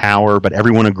out of power, but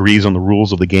everyone agrees on the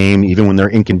rules of the game, even when they're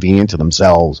inconvenient to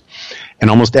themselves. And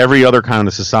almost every other kind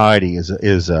of society is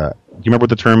you remember what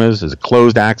the term is? Is it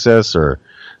closed access or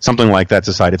something like that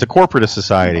society? It's a corporatist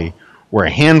society where a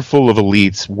handful of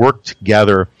elites work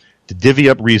together to divvy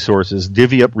up resources,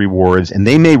 divvy up rewards, and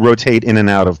they may rotate in and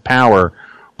out of power,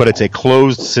 but it's a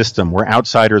closed system where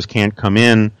outsiders can't come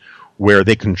in, where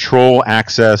they control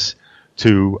access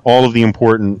to all of the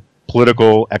important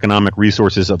political, economic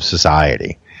resources of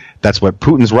society. That's what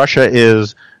Putin's Russia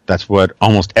is. That's what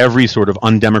almost every sort of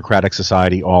undemocratic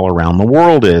society all around the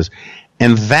world is.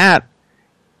 And that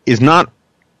is not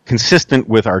consistent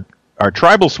with our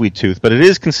tribal sweet tooth, but it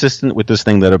is consistent with this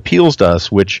thing that appeals to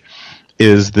us, which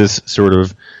is this sort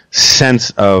of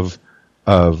sense of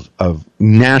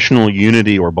national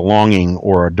unity or belonging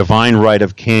or a divine right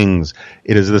of kings.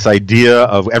 It is this idea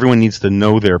of everyone needs to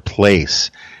know their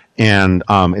place. And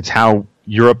it's how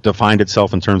Europe defined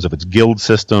itself in terms of its guild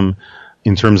system,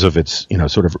 in terms of its,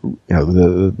 sort of,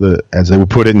 the as they would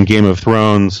put it in Game of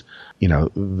Thrones,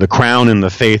 the crown and the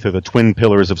faith are the twin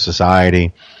pillars of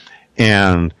society.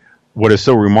 And what is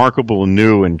so remarkable and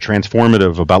new and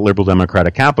transformative about liberal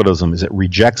democratic capitalism is it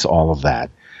rejects all of that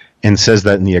and says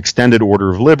that in the extended order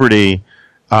of liberty,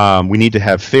 we need to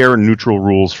have fair and neutral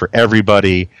rules for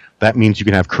everybody. That means you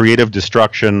can have creative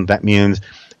destruction. That means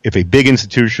if a big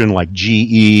institution like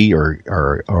GE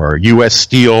or U.S.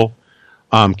 Steel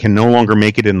can no longer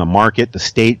make it in the market, the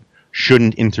state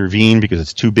shouldn't intervene because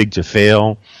it's too big to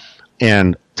fail.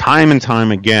 And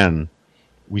time again,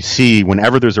 we see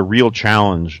whenever there's a real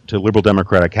challenge to liberal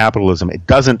democratic capitalism, it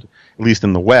doesn't, at least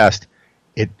in the West,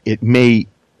 it may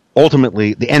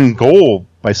ultimately, the end goal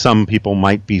by some people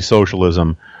might be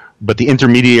socialism, but the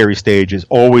intermediary stage is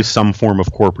always some form of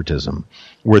corporatism,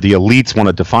 where the elites want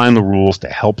to define the rules to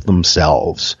help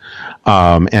themselves.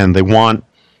 And they want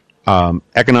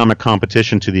economic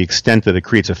competition to the extent that it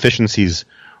creates efficiencies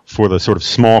for the sort of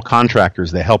small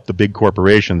contractors that help the big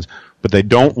corporations, but they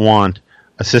don't want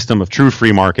a system of true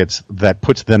free markets that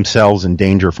puts themselves in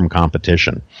danger from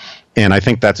competition. And I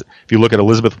think that's, if you look at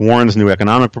Elizabeth Warren's new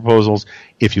economic proposals,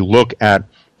 if you look at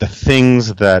the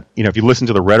things that, if you listen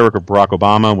to the rhetoric of Barack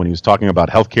Obama when he was talking about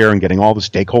healthcare and getting all the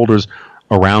stakeholders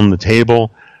around the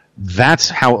table, that's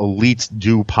how elites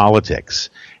do politics.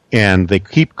 And they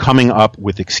keep coming up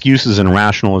with excuses and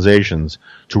rationalizations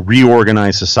to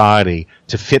reorganize society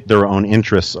to fit their own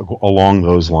interests along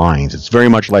those lines. It's very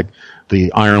much like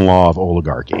the iron law of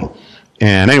oligarchy.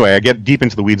 And anyway, I get deep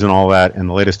into the weeds and all that in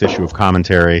the latest issue of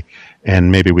Commentary,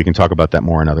 and maybe we can talk about that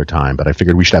more another time. But I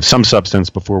figured we should have some substance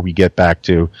before we get back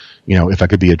to, if I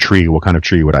could be a tree, what kind of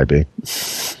tree would I be?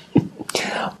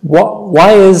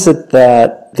 Why is it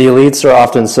that the elites are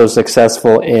often so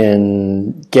successful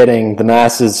in getting the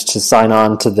masses to sign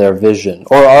on to their vision?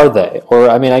 Or are they? Or,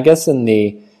 I guess in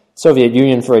the Soviet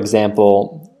Union, for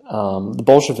example, the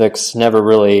Bolsheviks never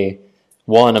really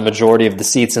won a majority of the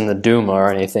seats in the Duma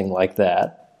or anything like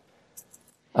that.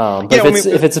 But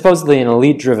if it's supposedly an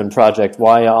elite-driven project,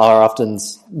 why are often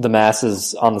the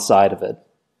masses on the side of it?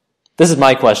 This is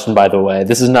my question, by the way.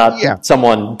 This is not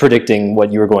someone predicting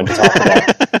what you were going to talk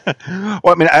about.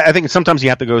 Well, I think sometimes you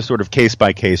have to go sort of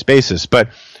case-by-case basis. But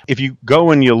if you go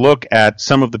and you look at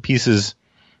some of the pieces,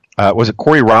 was it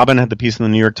Corey Robin had the piece in the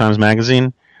New York Times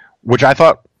Magazine, which I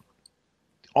thought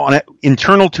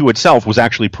internal to itself was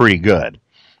actually pretty good.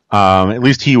 At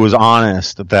least he was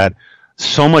honest that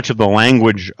so much of the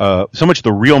language, so much of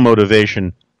the real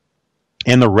motivation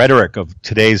and the rhetoric of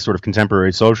today's sort of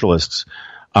contemporary socialists,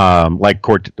 like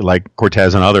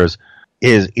Cortez and others,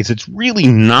 it's really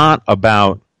not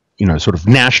about, sort of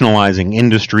nationalizing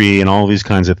industry and all these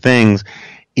kinds of things.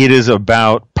 It is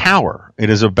about power. It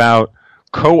is about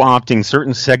co-opting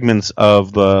certain segments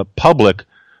of the public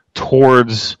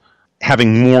towards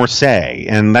having more say.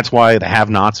 And that's why the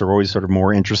have-nots are always sort of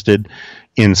more interested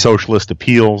in socialist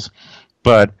appeals.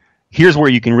 But here's where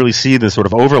you can really see the sort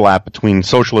of overlap between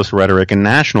socialist rhetoric and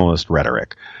nationalist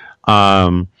rhetoric.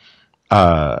 Or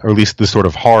at least the sort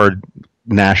of hard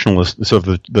nationalist, sort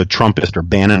of the Trumpist or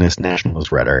Bannonist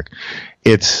nationalist rhetoric.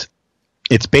 It's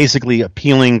basically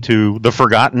appealing to the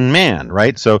forgotten man,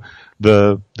 right? So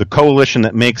the coalition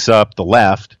that makes up the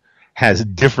left has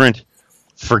different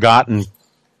forgotten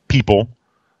people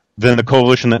than the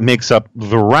coalition that makes up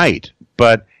the right,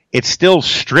 but it's still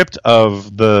stripped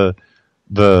of the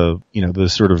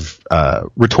sort of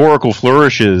rhetorical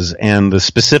flourishes and the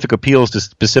specific appeals to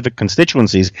specific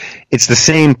constituencies. It's the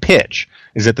same pitch,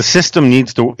 is that the system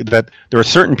that there are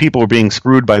certain people who are being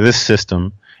screwed by this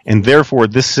system, and therefore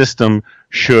this system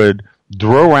should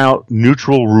throw out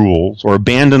neutral rules or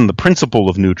abandon the principle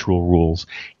of neutral rules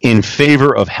in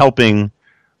favor of helping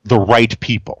the right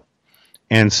people.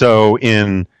 And so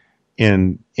in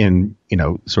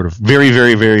sort of very,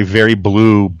 very, very, very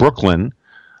blue Brooklyn,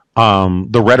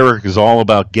 The rhetoric is all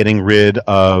about getting rid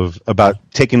of, about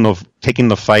taking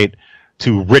the fight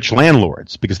to rich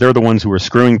landlords, because they're the ones who are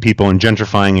screwing people in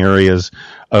gentrifying areas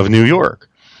of New York.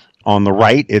 On the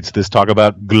right, it's this talk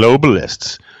about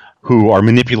globalists who are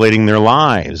manipulating their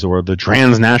lives, or the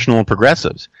transnational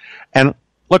progressives. And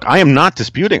look, I am not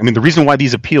disputing. I mean, the reason why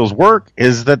these appeals work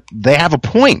is that they have a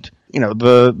point. There are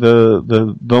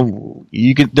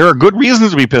good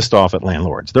reasons to be pissed off at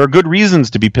landlords. There are good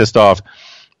reasons to be pissed off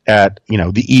at,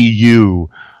 the EU,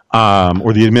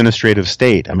 or the administrative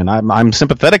state. I mean, I'm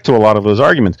sympathetic to a lot of those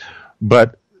arguments,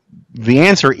 but the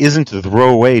answer isn't to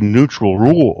throw away neutral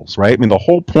rules, right? I mean, the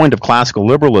whole point of classical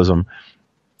liberalism,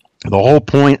 the whole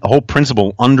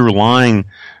principle underlying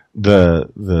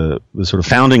the sort of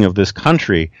founding of this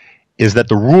country is that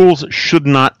the rules should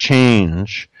not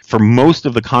change for most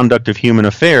of the conduct of human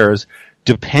affairs,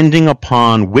 depending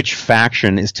upon which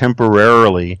faction is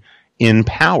temporarily in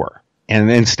power.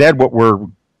 And instead, what we're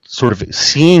sort of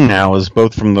seeing now is,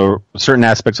 both from the certain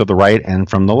aspects of the right and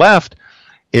from the left,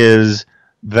 is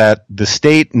that the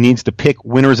state needs to pick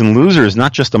winners and losers,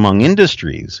 not just among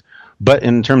industries, but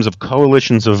in terms of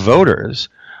coalitions of voters,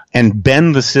 and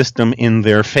bend the system in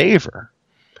their favor.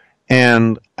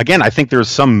 And again, I think there's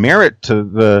some merit to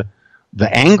the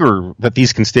anger that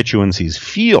these constituencies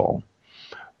feel.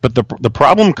 But the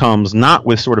problem comes not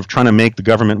with sort of trying to make the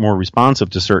government more responsive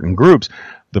to certain groups.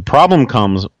 The problem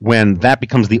comes when that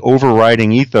becomes the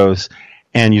overriding ethos,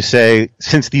 and you say,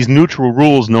 since these neutral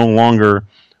rules no longer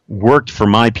worked for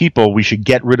my people, we should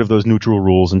get rid of those neutral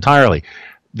rules entirely.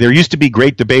 There used to be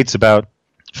great debates about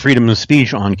freedom of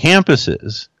speech on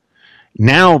campuses.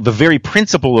 Now the very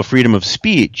principle of freedom of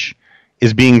speech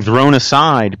is being thrown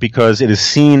aside because it is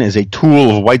seen as a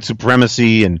tool of white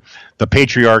supremacy and the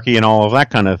patriarchy and all of that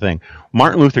kind of thing.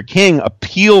 Martin Luther King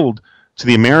appealed to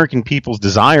the American people's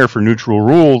desire for neutral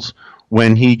rules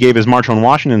when he gave his March on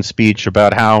Washington speech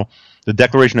about how the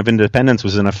Declaration of Independence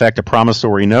was in effect a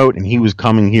promissory note, and he was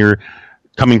coming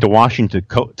to Washington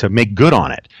to make good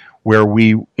on it, where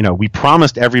we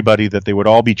promised everybody that they would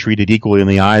all be treated equally in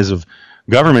the eyes of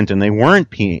government, and they weren't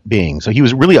being. So he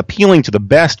was really appealing to the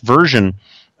best version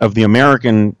of the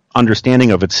American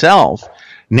understanding of itself.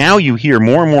 Now you hear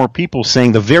more and more people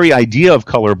saying the very idea of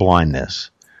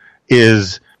colorblindness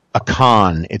is a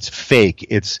con, it's fake,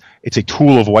 it's a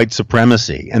tool of white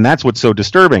supremacy, and that's what's so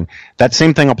disturbing. That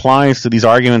same thing applies to these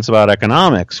arguments about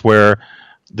economics, where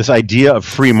this idea of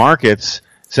free markets,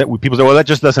 people say, well, that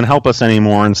just doesn't help us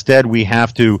anymore. Instead, we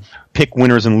have to pick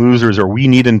winners and losers, or we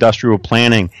need industrial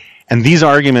planning. And these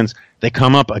arguments, they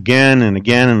come up again and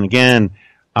again and again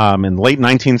in the late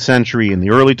 19th century, in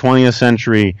the early 20th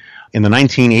century, in the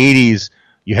 1980s.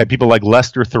 You had people like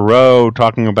Lester Thoreau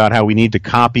talking about how we need to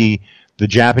copy the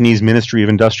Japanese Ministry of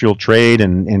Industrial Trade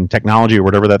and Technology, or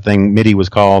whatever that thing, MITI, was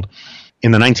called.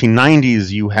 In the 1990s,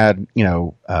 you had,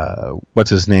 what's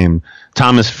his name,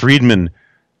 Thomas Friedman,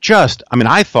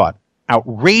 I thought,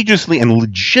 outrageously and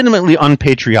legitimately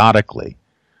unpatriotically,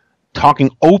 talking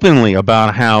openly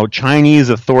about how Chinese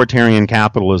authoritarian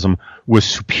capitalism was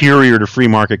superior to free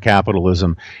market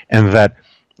capitalism, and that,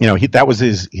 that was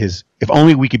his if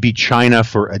only we could be China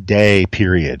for a day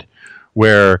period,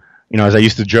 where, as I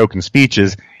used to joke in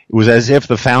speeches, it was as if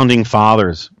the founding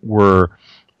fathers were,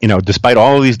 despite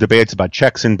all of these debates about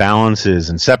checks and balances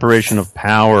and separation of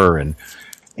power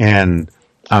and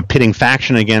pitting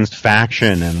faction against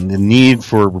faction and the need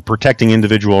for protecting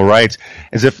individual rights,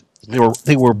 as if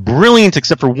they were brilliant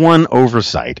except for one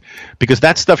oversight, because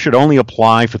that stuff should only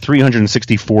apply for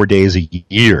 364 days a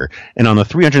year. And on the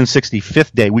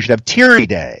 365th day, we should have Tyranny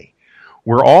Day,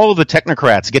 where all of the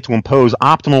technocrats get to impose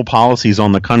optimal policies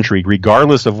on the country,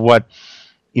 regardless of what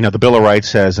the Bill of Rights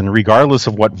says and regardless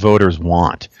of what voters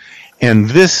want. And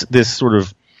this sort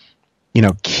of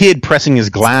kid pressing his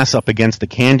glass up against the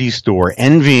candy store,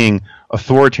 envying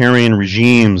authoritarian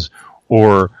regimes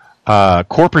or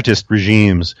corporatist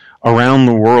regimes around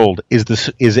the world,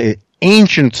 is an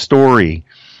ancient story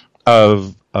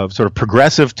of sort of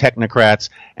progressive technocrats,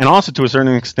 and also to a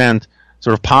certain extent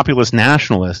sort of populist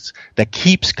nationalists, that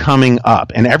keeps coming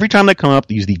up. And every time they come up,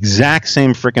 they use the exact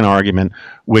same frickin' argument,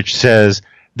 which says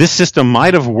this system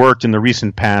might have worked in the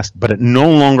recent past, but it no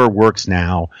longer works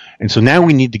now. And so now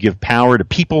we need to give power to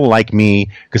people like me,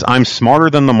 because I'm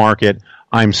smarter than the market,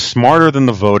 I'm smarter than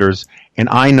the voters, and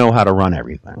I know how to run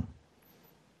everything.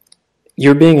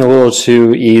 You're being a little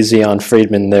too easy on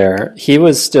Friedman there. He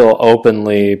was still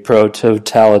openly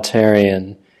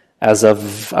pro-totalitarian as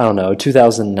of,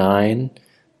 2009.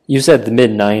 You said the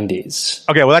mid-90s.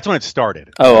 Okay, well, that's when it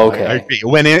started. Oh, okay.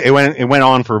 It went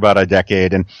on for about a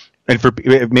decade, and for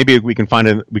maybe we can put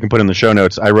in the show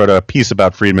notes. I wrote a piece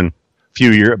about Friedman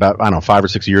about, I don't know, 5 or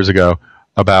 6 years ago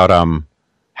about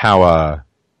how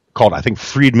called, I think,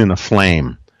 Friedman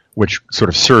Aflame, which sort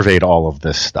of surveyed all of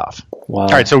this stuff. Wow. All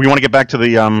right, so we want to get back to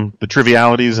the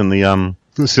trivialities and the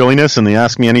silliness and the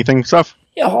Ask Me Anything stuff?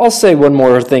 Yeah, I'll say one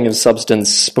more thing of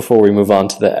substance before we move on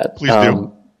to that. Please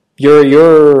do.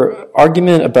 Your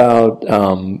argument about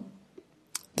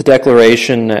the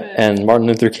Declaration and Martin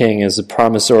Luther King as a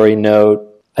promissory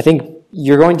note, I think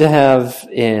you're going to have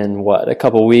in, a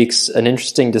couple weeks, an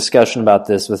interesting discussion about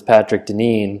this with Patrick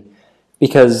Deneen,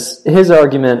 because his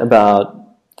argument about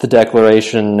the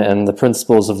Declaration and the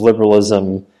principles of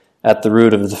liberalism at the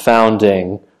root of the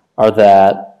founding are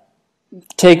that,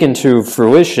 taken to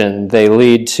fruition, they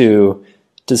lead to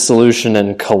dissolution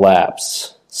and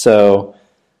collapse. So,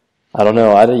 I don't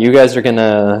know. You guys are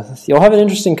you'll have an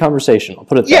interesting conversation. I'll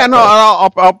put it that way. Yeah, no,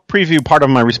 I'll preview part of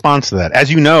my response to that.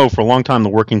 As you know, for a long time, the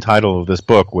working title of this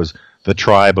book was The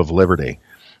Tribe of Liberty.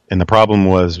 And the problem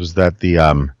was that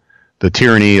the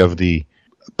tyranny of the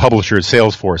publisher's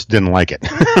sales force didn't like it.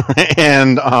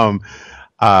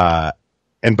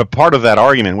 But part of that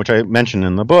argument, which I mentioned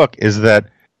in the book, is that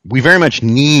we very much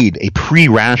need a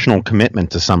pre-rational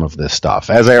commitment to some of this stuff.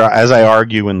 As I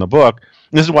argue in the book,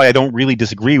 this is why I don't really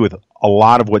disagree with a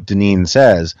lot of what Deneen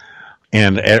says,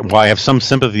 and why I have some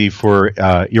sympathy for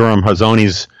Yoram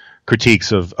Hazony's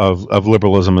critiques of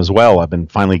liberalism as well. I've been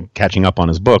finally catching up on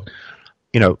his book.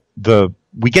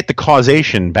 We get the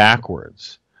causation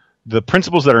backwards. The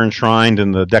principles that are enshrined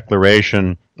in the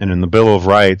Declaration and in the Bill of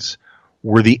Rights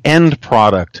were the end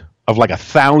product of like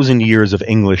 1,000 years of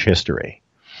English history.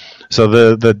 So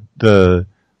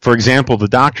for example, the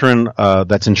doctrine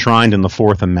that's enshrined in the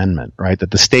Fourth Amendment, right, that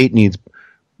the state needs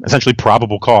essentially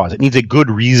probable cause. It needs a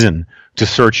good reason to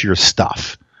search your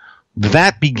stuff.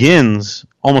 That begins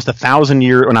almost 1,000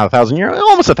 years, or not 1,000 years,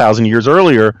 almost 1,000 years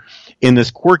earlier in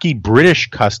this quirky British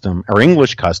custom or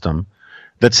English custom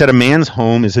that said a man's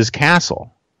home is his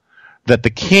castle. That the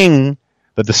king,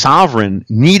 that the sovereign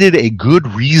needed a good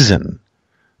reason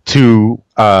to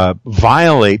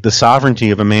violate the sovereignty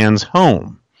of a man's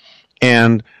home.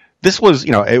 And this was,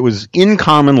 it was in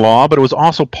common law, but it was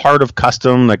also part of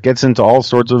custom that gets into all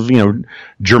sorts of,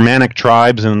 Germanic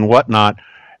tribes and whatnot.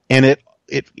 And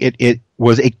it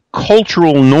was a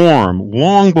cultural norm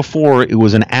long before it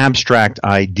was an abstract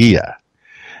idea.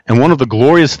 And one of the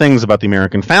glorious things about the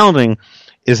American founding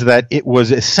is that it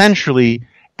was essentially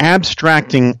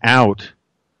abstracting out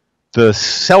the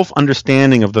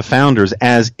self-understanding of the founders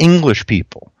as English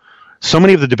people. So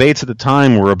many of the debates at the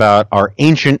time were about our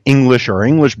ancient English or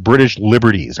English-British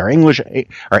liberties, our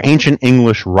ancient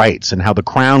English rights, and how the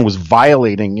Crown was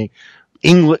violating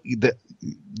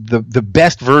the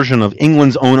best version of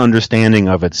England's own understanding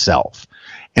of itself.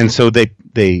 And so they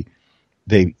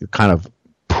kind of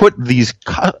put these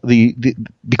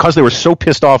because they were so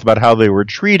pissed off about how they were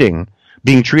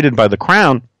being treated by the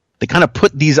Crown, they kind of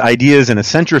put these ideas in a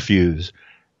centrifuge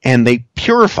and they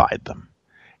purified them.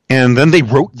 And then they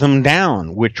wrote them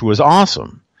down, which was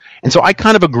awesome. And so I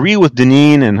kind of agree with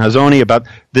Deneen and Hazony about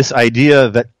this idea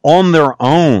that on their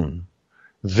own,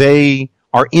 they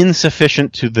are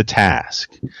insufficient to the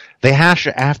task. They have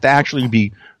to actually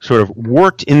be sort of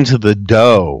worked into the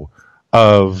dough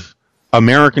of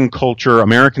American culture,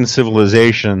 American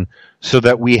civilization, so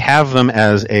that we have them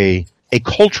as a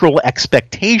cultural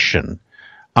expectation,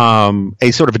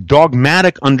 a sort of a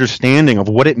dogmatic understanding of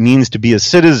what it means to be a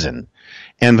citizen,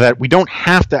 and that we don't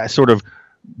have to sort of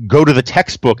go to the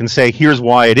textbook and say, here's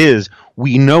why it is.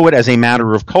 We know it as a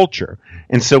matter of culture.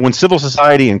 And so when civil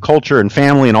society and culture and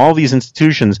family and all these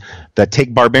institutions that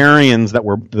take barbarians that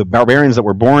were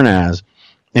born as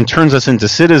and turns us into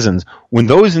citizens, when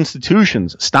those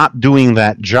institutions stop doing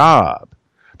that job,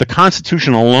 the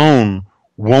Constitution alone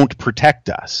won't protect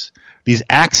us. These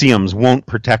axioms won't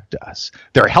protect us.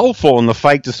 They're helpful in the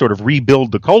fight to sort of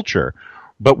rebuild the culture,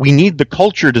 but we need the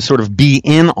culture to sort of be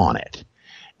in on it.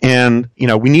 And,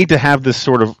 we need to have this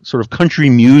sort of country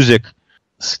music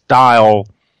style,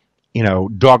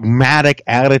 dogmatic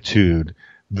attitude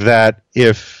that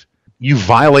if you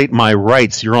violate my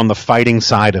rights, you're on the fighting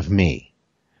side of me.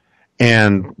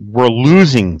 And we're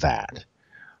losing that.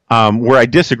 Where I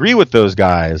disagree with those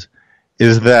guys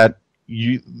is that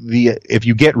if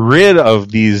you get rid of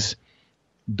these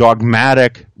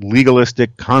dogmatic,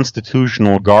 legalistic,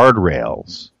 constitutional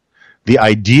guardrails, the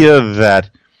idea that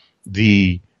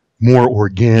the more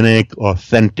organic,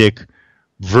 authentic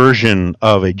version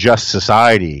of a just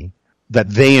society that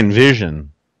they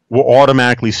envision will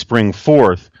automatically spring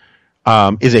forth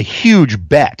is a huge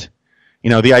bet.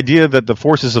 The idea that the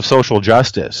forces of social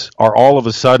justice are all of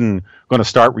a sudden going to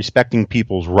start respecting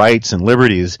people's rights and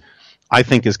liberties, I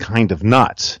think is kind of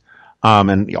nuts.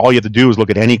 And all you have to do is look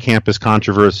at any campus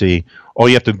controversy. All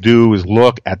you have to do is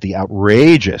look at the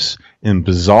outrageous and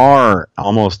bizarre,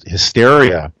 almost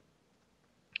hysteria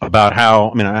about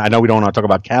how, I know we don't want to talk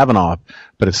about Kavanaugh,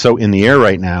 but it's so in the air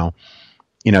right now.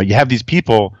 You have these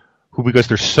people who, because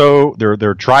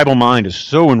their tribal mind is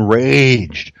so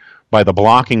enraged by the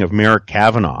blocking of Merrick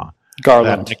Garland,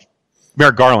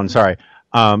 sorry.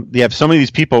 They have some of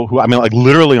these people who,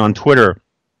 literally on Twitter,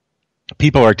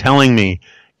 people are telling me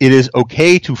it is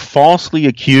okay to falsely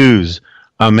accuse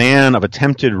a man of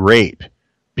attempted rape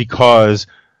because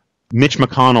Mitch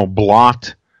McConnell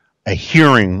blocked a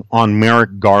hearing on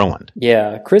Merrick Garland.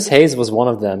 Yeah, Chris Hayes was one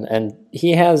of them, and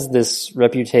he has this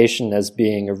reputation as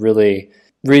being a really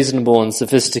reasonable and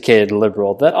sophisticated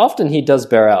liberal that often he does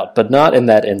bear out, but not in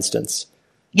that instance.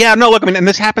 Yeah, no, look, and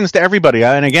this happens to everybody.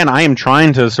 And again, I am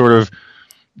trying to sort of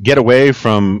get away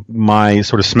from my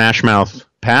sort of smash mouth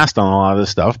past on a lot of this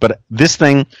stuff, but this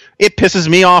thing, it pisses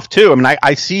me off too.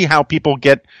 I see how people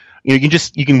get,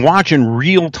 you can watch in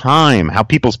real time how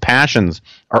people's passions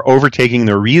are overtaking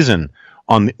their reason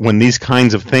when these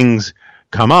kinds of things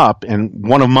come up. And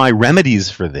one of my remedies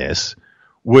for this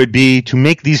would be to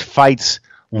make these fights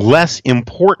less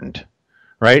important,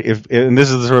 right? And this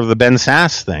is sort of the Ben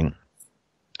Sasse thing.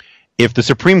 If the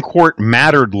Supreme Court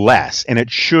mattered less, and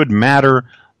it should matter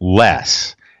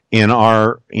less in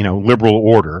our, liberal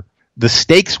order, the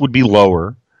stakes would be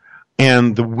lower,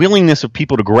 and the willingness of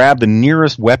people to grab the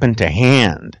nearest weapon to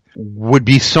hand would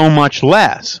be so much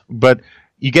less. But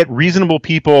you get reasonable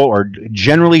people or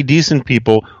generally decent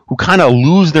people who kind of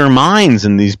lose their minds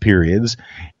in these periods,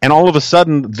 and all of a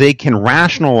sudden they can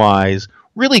rationalize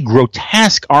really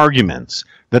grotesque arguments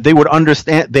that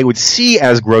they would see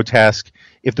as grotesque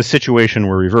if the situation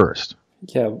were reversed.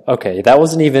 Yeah, okay. That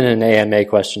wasn't even an AMA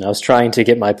question. I was trying to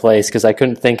get my place because I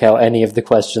couldn't think how any of the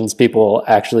questions people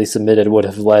actually submitted would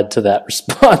have led to that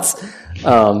response.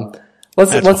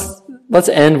 Let's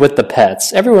end with the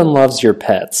pets. Everyone loves your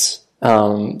pets.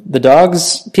 The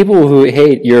dogs, people who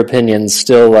hate your opinions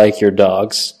still like your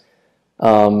dogs.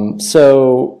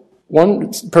 So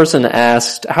one person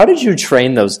asked, how did you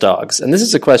train those dogs? And this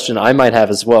is a question I might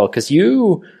have as well, because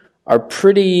you are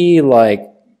pretty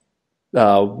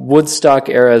Woodstock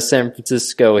era San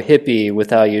Francisco hippie with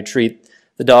how you treat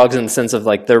the dogs, in the sense of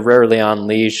they're rarely on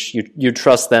leash. You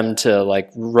trust them to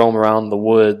roam around the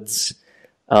woods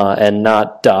and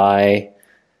not die.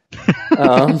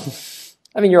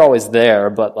 You're always there,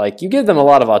 but you give them a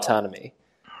lot of autonomy.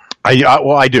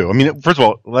 I do. First of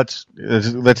all, let's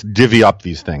divvy up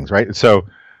these things, right? So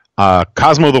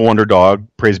Cosmo the Wonder Dog,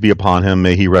 praise be upon him,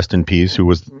 may he rest in peace, who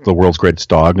was the world's greatest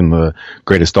dog and the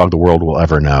greatest dog the world will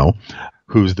ever know,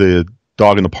 who's the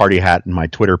dog in the party hat in my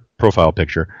Twitter profile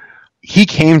picture. He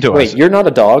came to us. Wait, you're not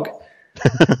a dog?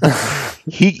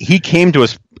 He came to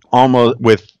us almost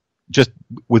with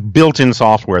built-in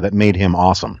software that made him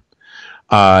awesome.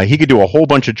 He could do a whole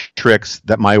bunch of tricks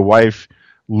that my wife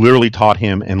literally taught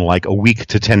him in a week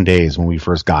to 10 days when we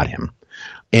first got him.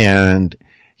 And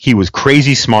he was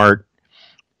crazy smart,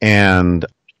 and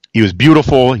he was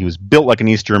beautiful. He was built like an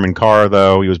East German car,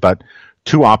 though. He was about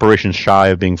 2 operations shy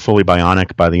of being fully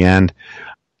bionic by the end.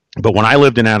 But when I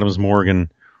lived in Adams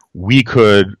Morgan, we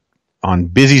could, on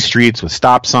busy streets with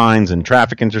stop signs and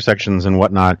traffic intersections and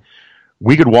whatnot,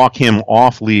 we could walk him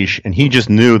off leash, and he just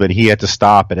knew that he had to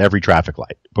stop at every traffic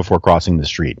light before crossing the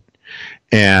street.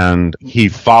 And he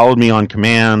followed me on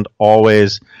command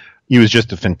always. He was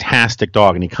just a fantastic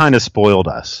dog, and he kind of spoiled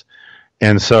us.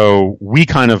 And so we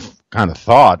kind of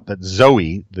thought that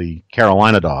Zoe, the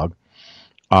Carolina dog,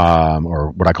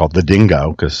 or what I call the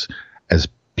dingo, because as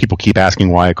people keep asking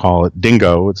why I call it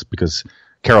dingo, it's because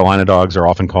Carolina dogs are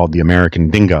often called the American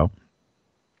dingo.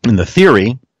 In the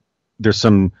theory, there's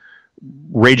some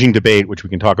raging debate, which we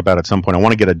can talk about at some point. I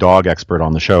want to get a dog expert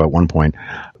on the show at one point.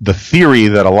 The theory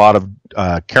that a lot of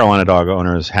Carolina dog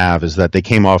owners have is that they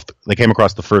came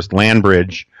across the first land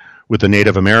bridge with the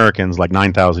Native Americans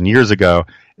 9,000 years ago,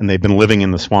 and they've been living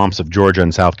in the swamps of Georgia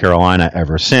and South Carolina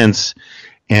ever since.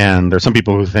 And there's some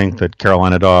people who think that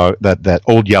Carolina dog, that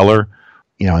Old Yeller,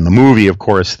 in the movie, of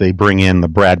course, they bring in the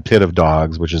Brad Pitt of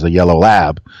dogs, which is a yellow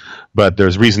lab. But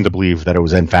there's reason to believe that it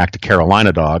was, in fact, a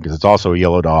Carolina dog, because it's also a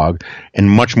yellow dog and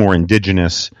much more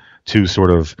indigenous to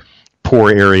sort of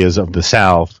poor areas of the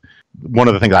South. One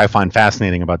of the things I find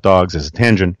fascinating about dogs as a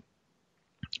tangent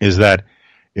is that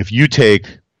if you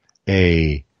take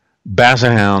a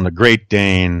Basset Hound, a Great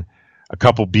Dane, a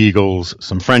couple Beagles,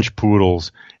 some French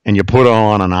Poodles, and you put them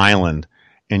on an island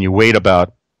and you wait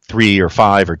about 3 or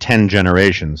 5 or 10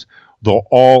 generations, they'll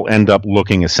all end up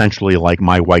looking essentially like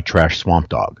my white trash swamp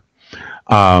dog.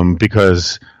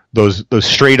 Because those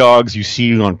stray dogs you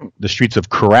see on the streets of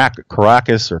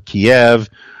Caracas or Kiev.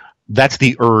 That's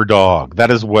the dog.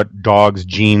 That is what dogs'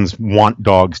 genes want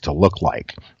dogs to look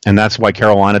like. And that's why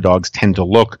Carolina dogs tend to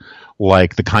look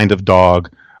like the kind of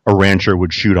dog a rancher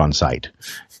would shoot on sight.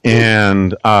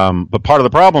 And but part of the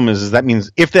problem is that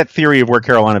means if that theory of where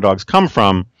Carolina dogs come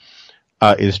from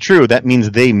is true, that means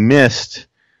they missed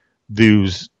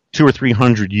those 200 or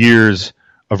 300 years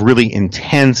of really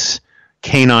intense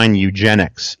canine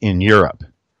eugenics in Europe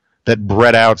that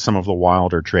bred out some of the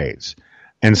wilder traits.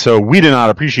 And so we did not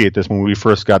appreciate this when we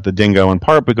first got the dingo, in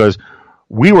part because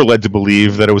we were led to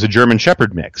believe that it was a German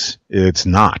Shepherd mix. It's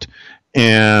not.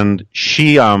 And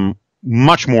she,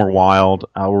 much more wild.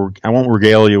 I won't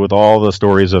regale you with all the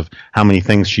stories of how many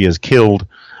things she has killed.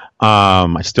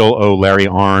 I still owe Larry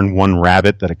Arnn one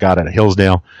rabbit that it got at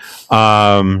Hillsdale.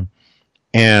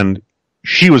 And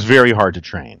she was very hard to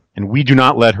train. And we do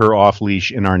not let her off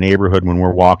leash in our neighborhood when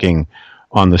we're walking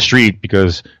on the street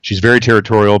because she's very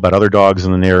territorial about other dogs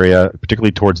in an area,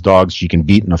 particularly towards dogs she can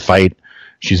beat in a fight.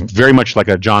 She's very much like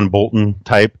a John Bolton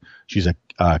type. She's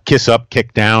a kiss up,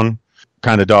 kick down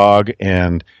kind of dog,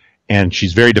 and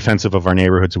she's very defensive of our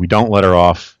neighborhood, so we don't let her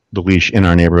off the leash in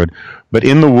our neighborhood. But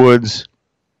in the woods,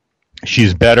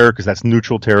 she's better because that's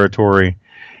neutral territory,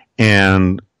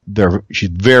 and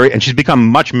she's become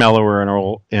much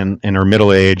mellower in her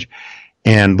middle age.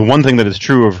 And the one thing that is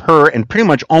true of her and pretty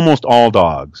much almost all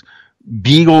dogs,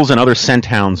 beagles and other scent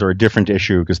hounds are a different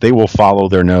issue because they will follow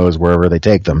their nose wherever they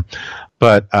take them.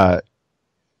 But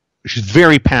she's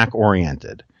very pack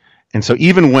oriented. And so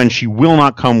even when she will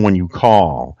not come when you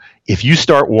call, if you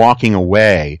start walking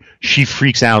away, she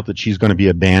freaks out that she's going to be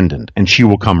abandoned and she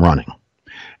will come running.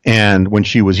 And when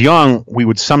she was young, we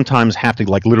would sometimes have to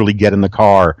literally get in the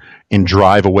car and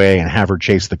drive away and have her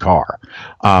chase the car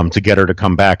to get her to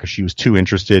come back because she was too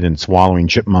interested in swallowing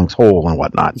chipmunks whole and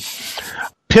whatnot.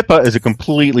 Pippa is a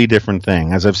completely different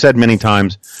thing. As I've said many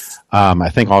times, I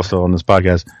think also on this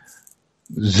podcast,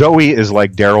 Zoe is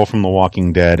like Daryl from The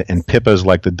Walking Dead, and Pippa is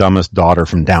like the dumbest daughter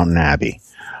from Downton Abbey.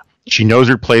 She knows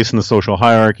her place in the social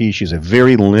hierarchy. She's a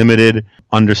very limited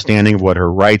understanding of what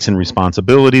her rights and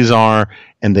responsibilities are,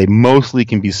 and they mostly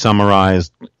can be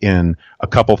summarized in a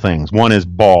couple things. One is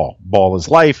ball. Ball is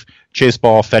life, chase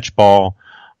ball, fetch ball.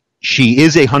 She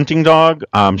is a hunting dog.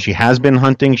 She has been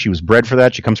hunting. She was bred for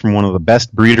that. She comes from one of the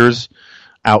best breeders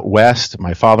out west.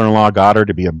 My father-in-law got her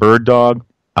to be a bird dog.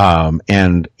 Tucker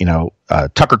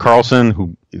Carlson,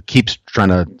 who keeps trying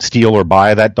to steal or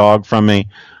buy that dog from me,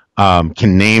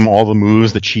 can name all the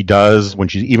moves that she does when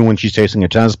she's chasing a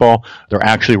tennis ball. They're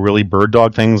actually really bird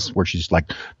dog things where she's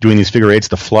like doing these figure eights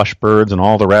to flush birds and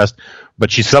all the rest.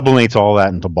 But she sublimates all that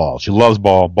into ball. She loves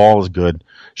ball. Ball is good.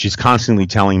 She's constantly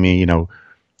telling me,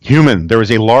 human, there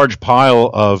is a large pile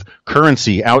of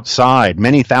currency outside,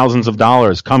 many thousands of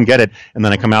dollars. Come get it. And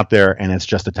then I come out there and it's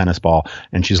just a tennis ball.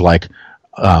 And she's like,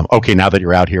 okay, now that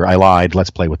you're out here, I lied.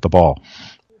 Let's play with the ball.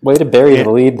 Way to bury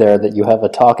the lead there that you have a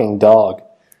talking dog.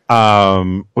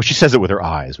 Well, she says it with her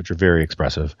eyes, which are very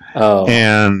expressive. Oh.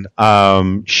 And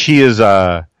she is,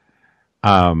 and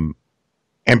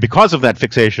because of that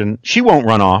fixation, she won't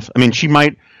run off. I mean, she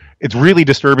might. It's really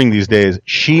disturbing these days.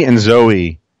 She and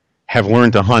Zoe have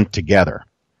learned to hunt together,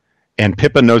 and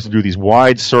Pippa knows to do these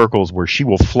wide circles where she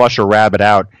will flush a rabbit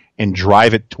out and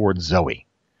drive it towards Zoe.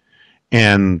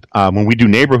 And when we do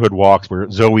neighborhood walks where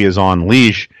Zoe is on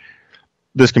leash,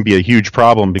 this can be a huge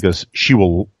problem because she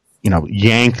will.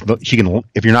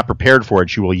 If you're not prepared for it,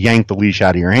 she will yank the leash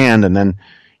out of your hand, and then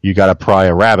you got to pry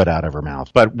a rabbit out of her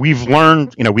mouth. But we've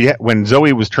learned, when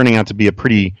Zoe was turning out to be a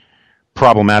pretty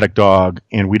problematic dog,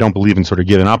 and we don't believe in sort of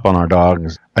giving up on our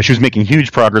dogs. She was making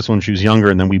huge progress when she was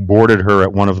younger, and then we boarded her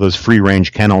at one of those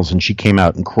free-range kennels, and she came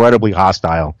out incredibly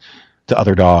hostile to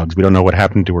other dogs. We don't know what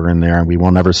happened to her in there, and we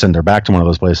will never send her back to one of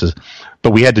those places.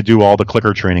 But we had to do all the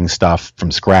clicker training stuff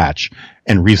from scratch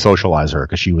and re-socialize her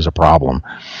because she was a problem.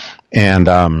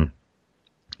 And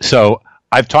so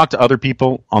I've talked to other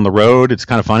people on the road. It's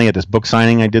kind of funny. At this book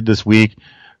signing I did this week,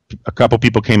 a couple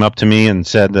people came up to me and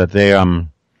said that they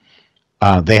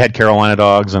had Carolina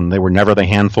dogs and they were never the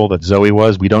handful that Zoe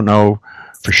was. We don't know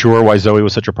for sure why Zoe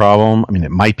was such a problem. I mean,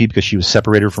 it might be because she was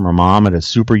separated from her mom at a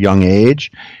super young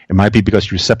age. It might be because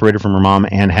she was separated from her mom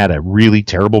and had a really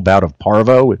terrible bout of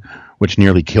parvo, which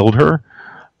nearly killed her,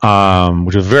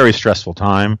 which was a very stressful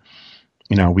time.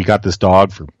 We got this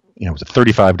dog for, it was a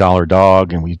 $35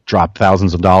 dog, and we dropped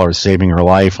thousands of dollars saving her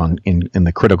life in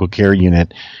the critical care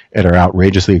unit at our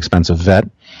outrageously expensive vet.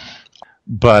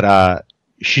 But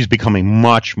she's become a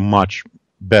much, much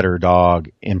better dog,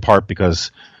 in part because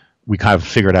we kind of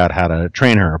figured out how to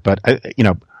train her. But,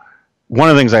 one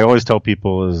of the things I always tell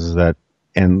people is that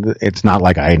and it's not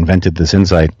like I invented this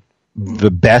insight,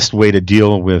 the best way to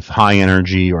deal with high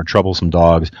energy or troublesome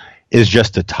dogs is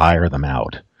just to tire them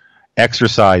out.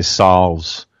 Exercise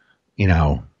solves,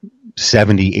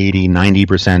 70, 80,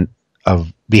 90%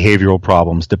 of behavioral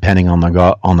problems depending on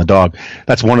the dog.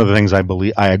 That's one of the things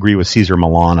I agree with Cesar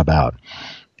Millan about.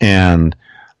 And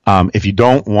if you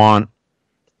don't want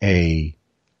a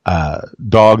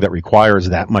dog that requires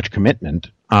that much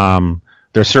commitment,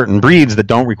 there are certain breeds that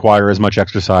don't require as much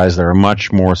exercise. That are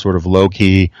much more sort of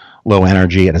low-key, low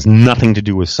energy. It has nothing to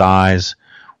do with size.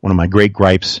 One of my great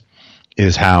gripes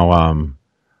is how,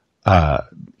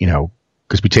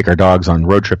 because we take our dogs on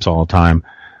road trips all the time,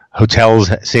 hotels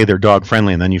say they're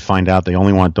dog-friendly, and then you find out they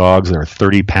only want dogs that are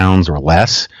 30 pounds or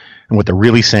less. And what they're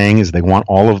really saying is they want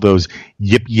all of those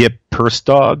yip-yip purse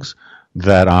dogs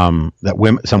that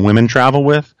some women travel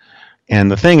with. And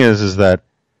the thing is that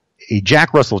a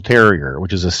Jack Russell Terrier,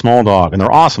 which is a small dog, and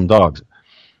they're awesome dogs,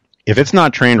 if it's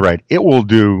not trained right, it will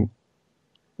do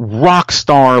rock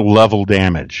star level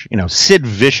damage. Sid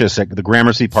Vicious at the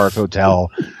Gramercy Park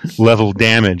Hotel level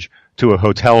damage to a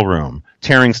hotel room,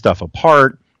 tearing stuff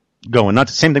apart, going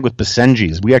nuts. Same thing with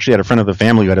Basenjis. We actually had a friend of the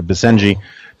family who had a Basenji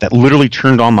that literally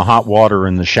turned on the hot water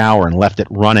in the shower and left it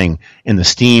running, and the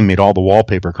steam made all the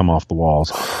wallpaper come off the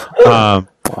walls. Wow.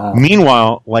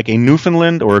 Meanwhile, like a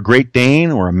Newfoundland or a Great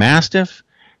Dane or a Mastiff,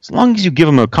 as long as you give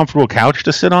them a comfortable couch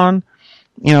to sit on,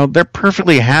 they're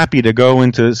perfectly happy to go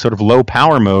into sort of low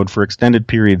power mode for extended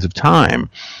periods of time.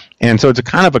 And so it's a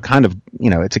kind of,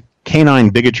 it's a canine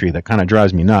bigotry that kind of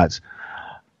drives me nuts.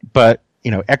 But,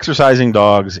 exercising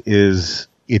dogs is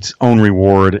its own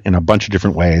reward in a bunch of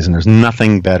different ways. And there's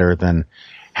nothing better than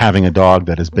having a dog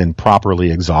that has been properly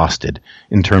exhausted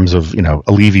in terms of,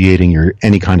 alleviating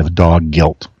any kind of dog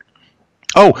guilt.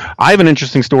 Oh, I have an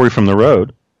interesting story from the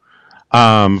road.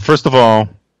 First of all,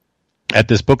 at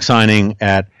this book signing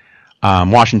at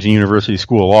Washington University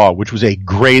School of Law, which was a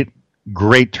great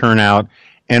turnout.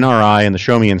 NRI and the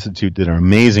Show Me Institute did an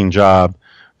amazing job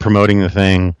promoting the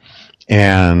thing.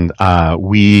 And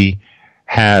we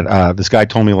had this guy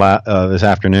told me this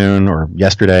afternoon or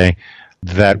yesterday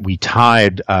that we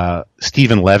tied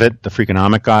Stephen Levitt, the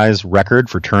Freakonomic guy's record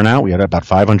for turnout. We had about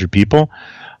 500 people.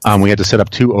 We had to set up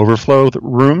 2 overflow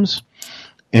rooms.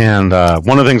 And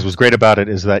one of the things that was great about it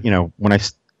is that, when I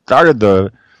started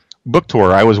the book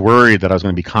tour, I was worried that I was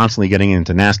going to be constantly getting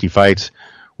into nasty fights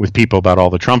with people about all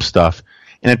the Trump stuff.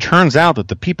 And it turns out that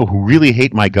the people who really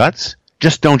hate my guts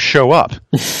just don't show up.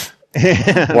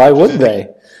 Why would they?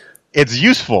 It's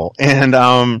useful. And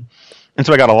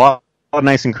so I got a lot of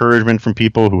nice encouragement from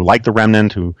people who like The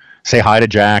Remnant, who say hi to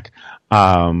Jack,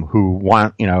 who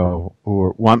want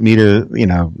me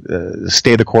to,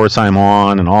 stay the course I'm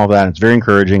on and all that. It's very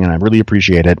encouraging, and I really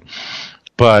appreciate it.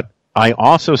 But I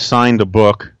also signed a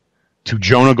book to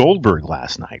Jonah Goldberg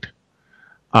last night.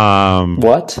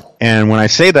 What? And when I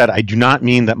say that, I do not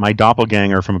mean that my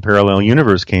doppelganger from a parallel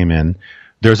universe came in.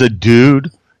 There's a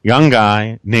young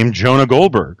guy named Jonah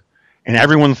Goldberg, and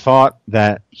everyone thought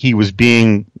that he was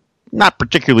being not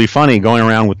particularly funny going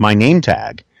around with my name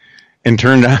tag.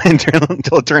 Until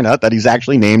it turned out that he's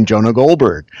actually named Jonah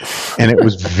Goldberg. And it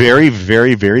was very,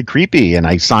 very, very creepy. And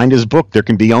I signed his book, There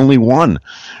Can Be Only One.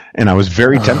 And I was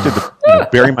very tempted to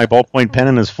bury my ballpoint pen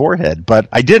in his forehead. But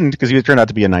I didn't, because he turned out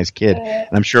to be a nice kid. And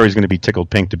I'm sure he's going to be tickled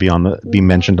pink to be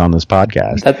mentioned on this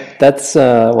podcast. That's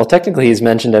technically he's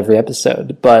mentioned every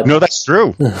episode. But no, that's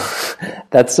true.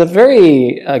 That's a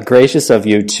very gracious of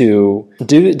you to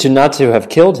not to have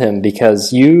killed him,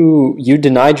 because you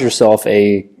denied yourself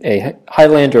a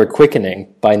Highlander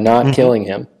quickening by not killing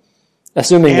him,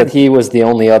 assuming that he was the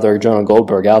only other Jonah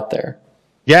Goldberg out there.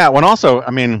 Yeah, well, also, I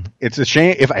mean, it's a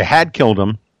shame if I had killed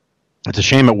him. It's a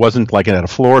shame it wasn't like at a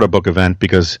Florida book event,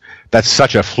 because that's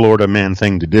such a Florida man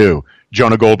thing to do.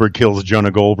 Jonah Goldberg kills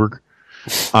Jonah Goldberg.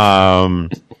 But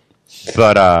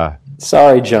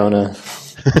sorry, Jonah.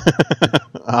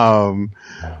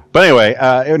 But anyway,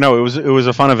 no, it was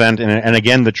a fun event, and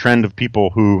again, the trend of people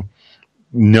who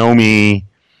know me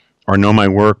or know my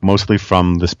work mostly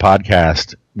from this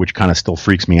podcast, which kind of still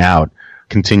freaks me out,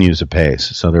 continues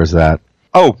apace. So there's that.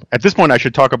 Oh, at this point, I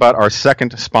should talk about our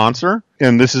second sponsor,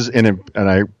 and this is and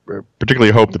I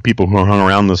particularly hope the people who hung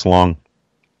around this long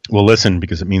will listen,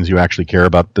 because it means you actually care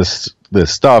about this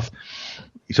stuff.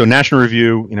 So National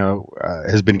Review,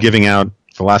 has been giving out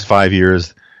for the last 5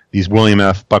 years these William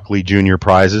F. Buckley Jr.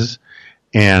 prizes,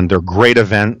 and they're great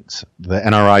events. The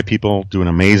NRI people do an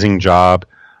amazing job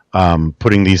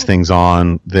putting these things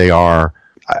on. They are,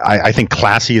 I think,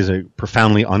 classy is a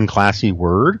profoundly unclassy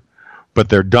word, but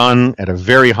they're done at a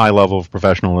very high level of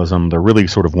professionalism. They're really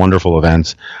sort of wonderful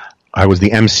events. I was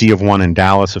the MC of one in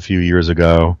Dallas a few years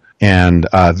ago, and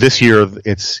this year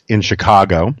it's in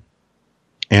Chicago.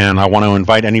 And I want to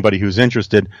invite anybody who's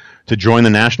interested to join the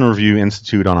National Review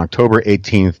Institute on October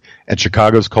 18th at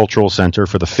Chicago's Cultural Center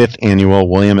for the 5th Annual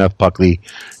William F. Buckley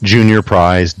Junior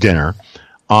Prize Dinner,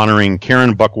 honoring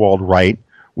Karen Buchwald Wright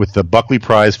with the Buckley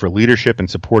Prize for Leadership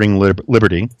and Supporting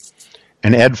Liberty,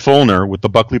 and Ed Follner with the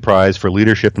Buckley Prize for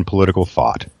Leadership and Political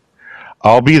Thought.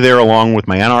 I'll be there along with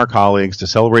my NR colleagues to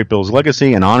celebrate Bill's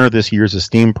legacy and honor this year's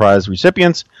esteemed prize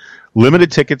recipients.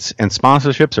 Limited tickets and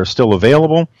sponsorships are still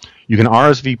available. You can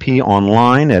RSVP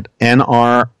online at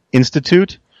NR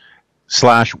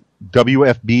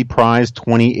Institute/WFB Prize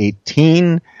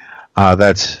 2018.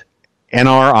 That's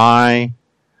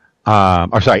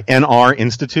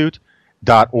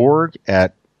NRInstitute.org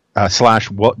at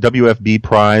 /WFB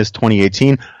Prize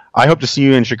 2018. I hope to see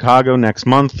you in Chicago next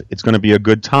month. It's going to be a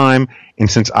good time.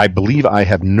 And since I believe I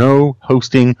have no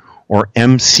hosting or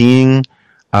emceeing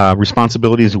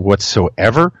responsibilities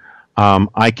whatsoever,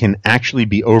 I can actually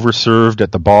be overserved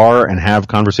at the bar and have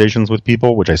conversations with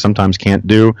people, which I sometimes can't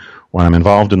do when I'm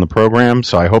involved in the program.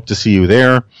 So I hope to see you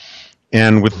there.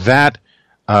 And with that,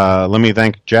 let me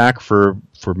thank Jack for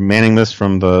manning this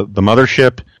from the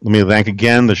mothership. Let me thank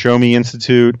again the Show Me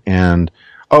Institute. And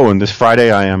this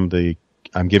Friday I'm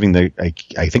giving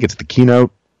I think it's the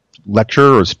keynote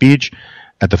lecture or speech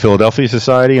at the Philadelphia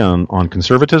Society on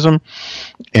conservatism,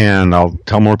 and I'll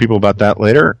tell more people about that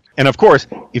later. And of course,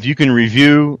 if you can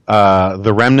review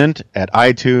The Remnant at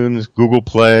iTunes, Google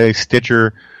Play,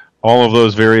 Stitcher, all of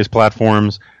those various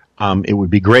platforms, it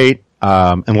would be great,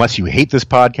 unless you hate this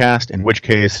podcast, in which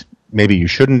case maybe you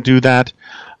shouldn't do that.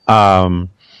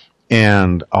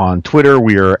 And on Twitter,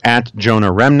 we are at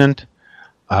Jonah Remnant.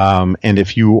 And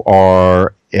if you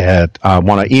are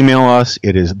want to email us,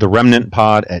 it is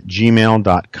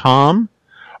theremnantpod@gmail.com.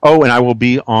 Oh, and I will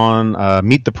be on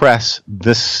Meet the Press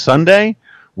this Sunday,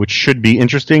 which should be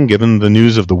interesting given the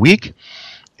news of the week.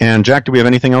 And Jack, do we have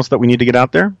anything else that we need to get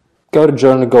out there? Go to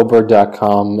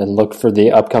jonahgoldberg.com and look for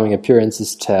the upcoming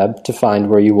appearances tab to find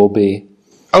where you will be.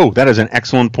 Oh, that is an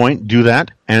excellent point. Do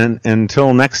that. And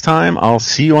until next time, I'll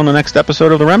see you on the next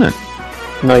episode of The Remnant.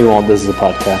 No, you won't. This is a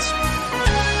podcast.